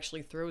man that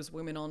actually throws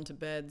women onto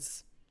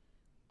beds?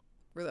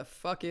 Where the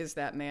fuck is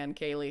that man,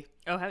 Kaylee?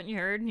 Oh, haven't you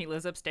heard? He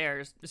lives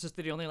upstairs. It's just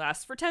that he only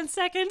lasts for 10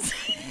 seconds.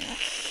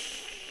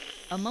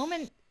 A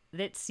moment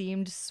that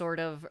seemed sort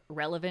of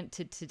relevant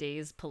to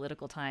today's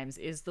political times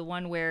is the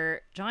one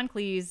where John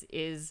Cleese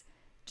is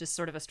just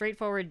sort of a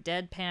straightforward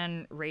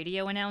deadpan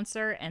radio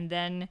announcer, and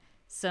then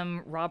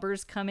some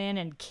robbers come in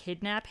and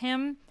kidnap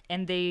him,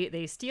 and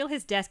they steal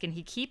his desk, and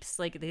he keeps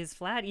like his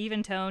flat,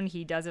 even tone.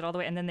 He does it all the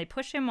way, and then they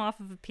push him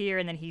off of a pier,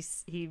 and then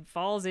he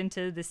falls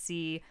into the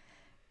sea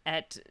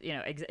at, you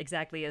know,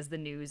 exactly as the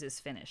news is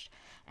finished.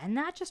 And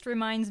that just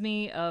reminds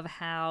me of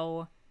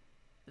how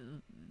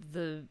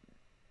the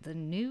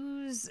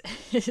news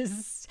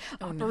is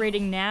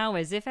operating now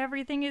as if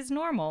everything is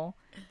normal.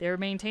 They're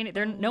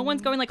maintaining, no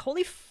one's going like,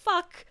 holy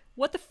fuck,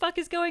 what the fuck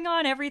is going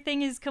on?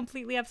 Everything is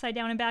completely upside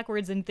down and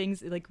backwards, and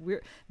things like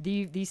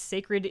the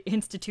sacred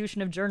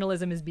institution of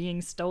journalism is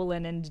being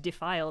stolen and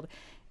defiled.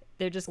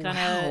 They're just kind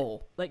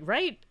of like,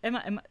 right?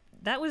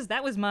 That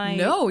was my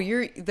No,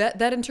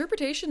 that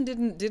interpretation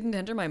didn't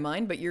enter my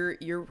mind, but you're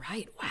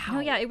right. Wow. No,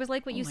 yeah, it was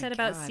like what you said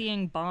about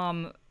seeing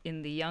Baum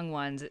in the young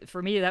ones.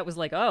 For me, that was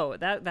like, oh,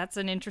 that's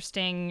an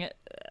interesting.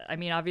 I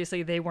mean,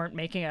 obviously they weren't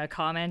making a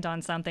comment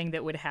on something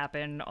that would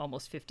happen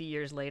almost 50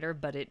 years later,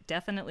 but it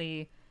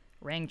definitely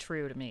rang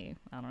true to me.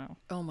 I don't know.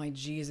 Oh my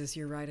Jesus,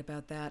 you're right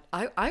about that.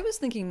 I was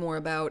thinking more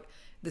about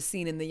the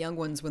scene in The Young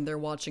Ones when they're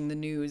watching the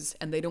news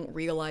and they don't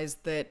realize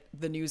that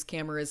the news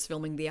camera is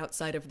filming the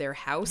outside of their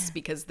house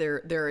because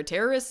they're a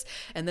terrorist,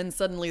 and then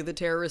suddenly the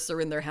terrorists are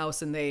in their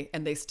house and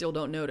they still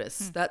don't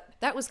notice.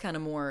 That was kind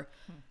of more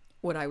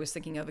what I was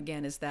thinking of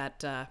again, is that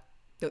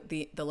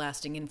the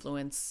lasting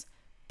influence.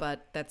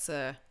 But that's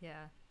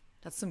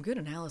some good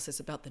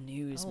analysis about the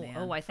news, man.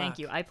 Oh, I thank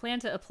you. I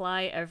plan to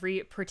apply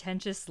every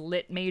pretentious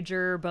lit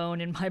major bone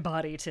in my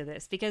body to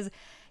this because,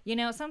 you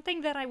know,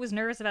 something that I was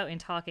nervous about in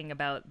talking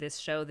about this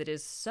show that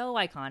is so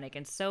iconic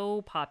and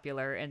so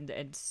popular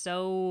and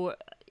so,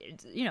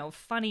 you know,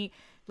 funny,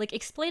 like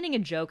explaining a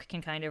joke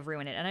can kind of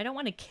ruin it. And I don't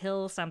want to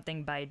kill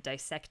something by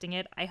dissecting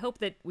it. I hope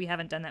that we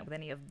haven't done that with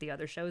any of the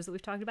other shows that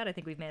we've talked about. I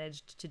think we've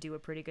managed to do a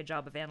pretty good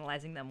job of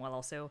analyzing them while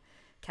also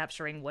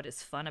capturing what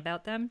is fun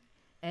about them.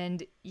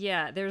 And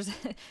yeah, there's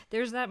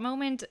that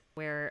moment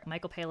where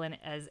Michael Palin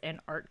as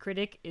an art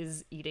critic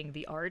is eating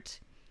the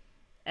art.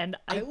 And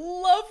I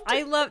love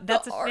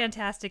that's a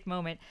fantastic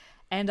moment.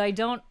 And I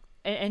don't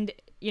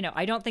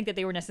think that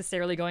they were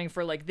necessarily going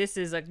for like, this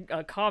is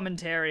a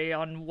commentary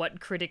on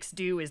what critics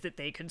do, is that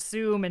they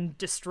consume and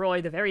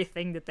destroy the very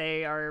thing that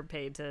they are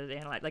paid to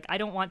analyze. Like, I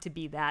don't want to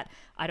be that.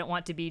 I don't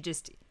want to be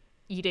just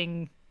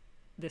eating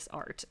this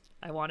art.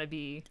 I want to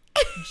be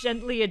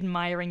gently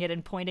admiring it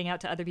and pointing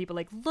out to other people,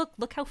 like,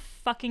 look how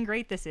fucking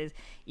great this is.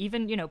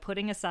 Even, you know,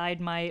 putting aside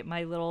my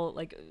little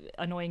like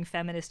annoying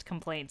feminist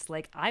complaints,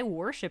 like, I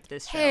worship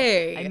this show.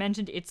 Hey, I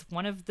mentioned it's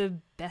one of the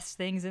best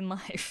things in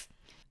life.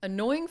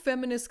 Annoying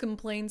feminist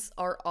complaints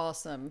are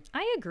awesome.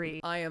 I agree.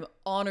 I am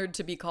honored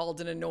to be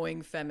called an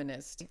annoying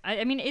feminist.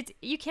 I mean,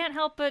 you can't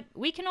help but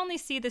we can only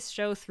see this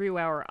show through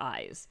our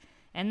eyes.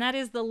 And that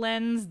is the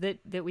lens that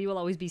we will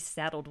always be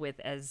saddled with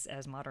as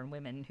modern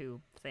women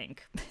who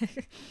think.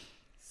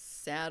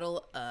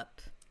 Saddle up.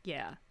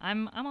 Yeah,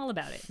 I'm all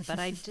about it. But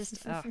I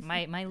just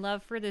my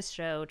love for this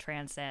show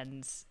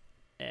transcends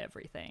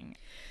everything.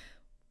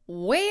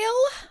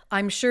 Well,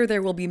 I'm sure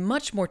there will be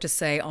much more to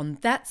say on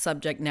that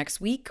subject next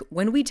week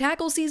when we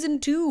tackle season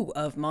 2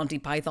 of Monty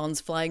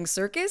Python's Flying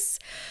Circus.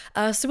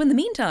 So in the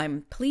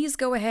meantime, please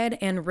go ahead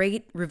and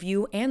rate,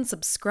 review, and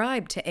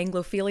subscribe to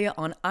Anglophilia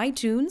on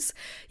iTunes.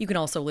 You can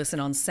also listen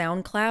on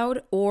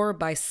SoundCloud or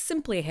by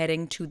simply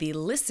heading to the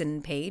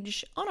listen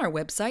page on our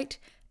website,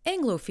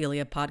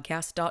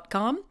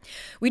 anglophiliapodcast.com.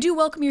 We do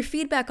welcome your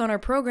feedback on our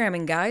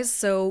programming, guys,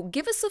 so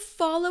give us a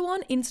follow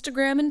on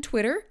Instagram and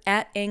Twitter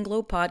at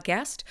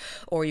AngloPodcast,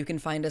 or you can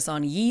find us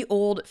on ye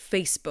old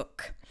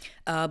Facebook.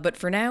 But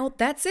for now,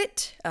 that's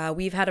it.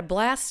 We've had a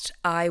blast.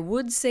 I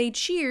would say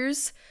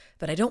cheers,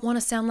 but I don't want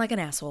to sound like an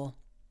asshole.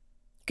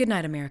 Good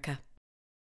night, America.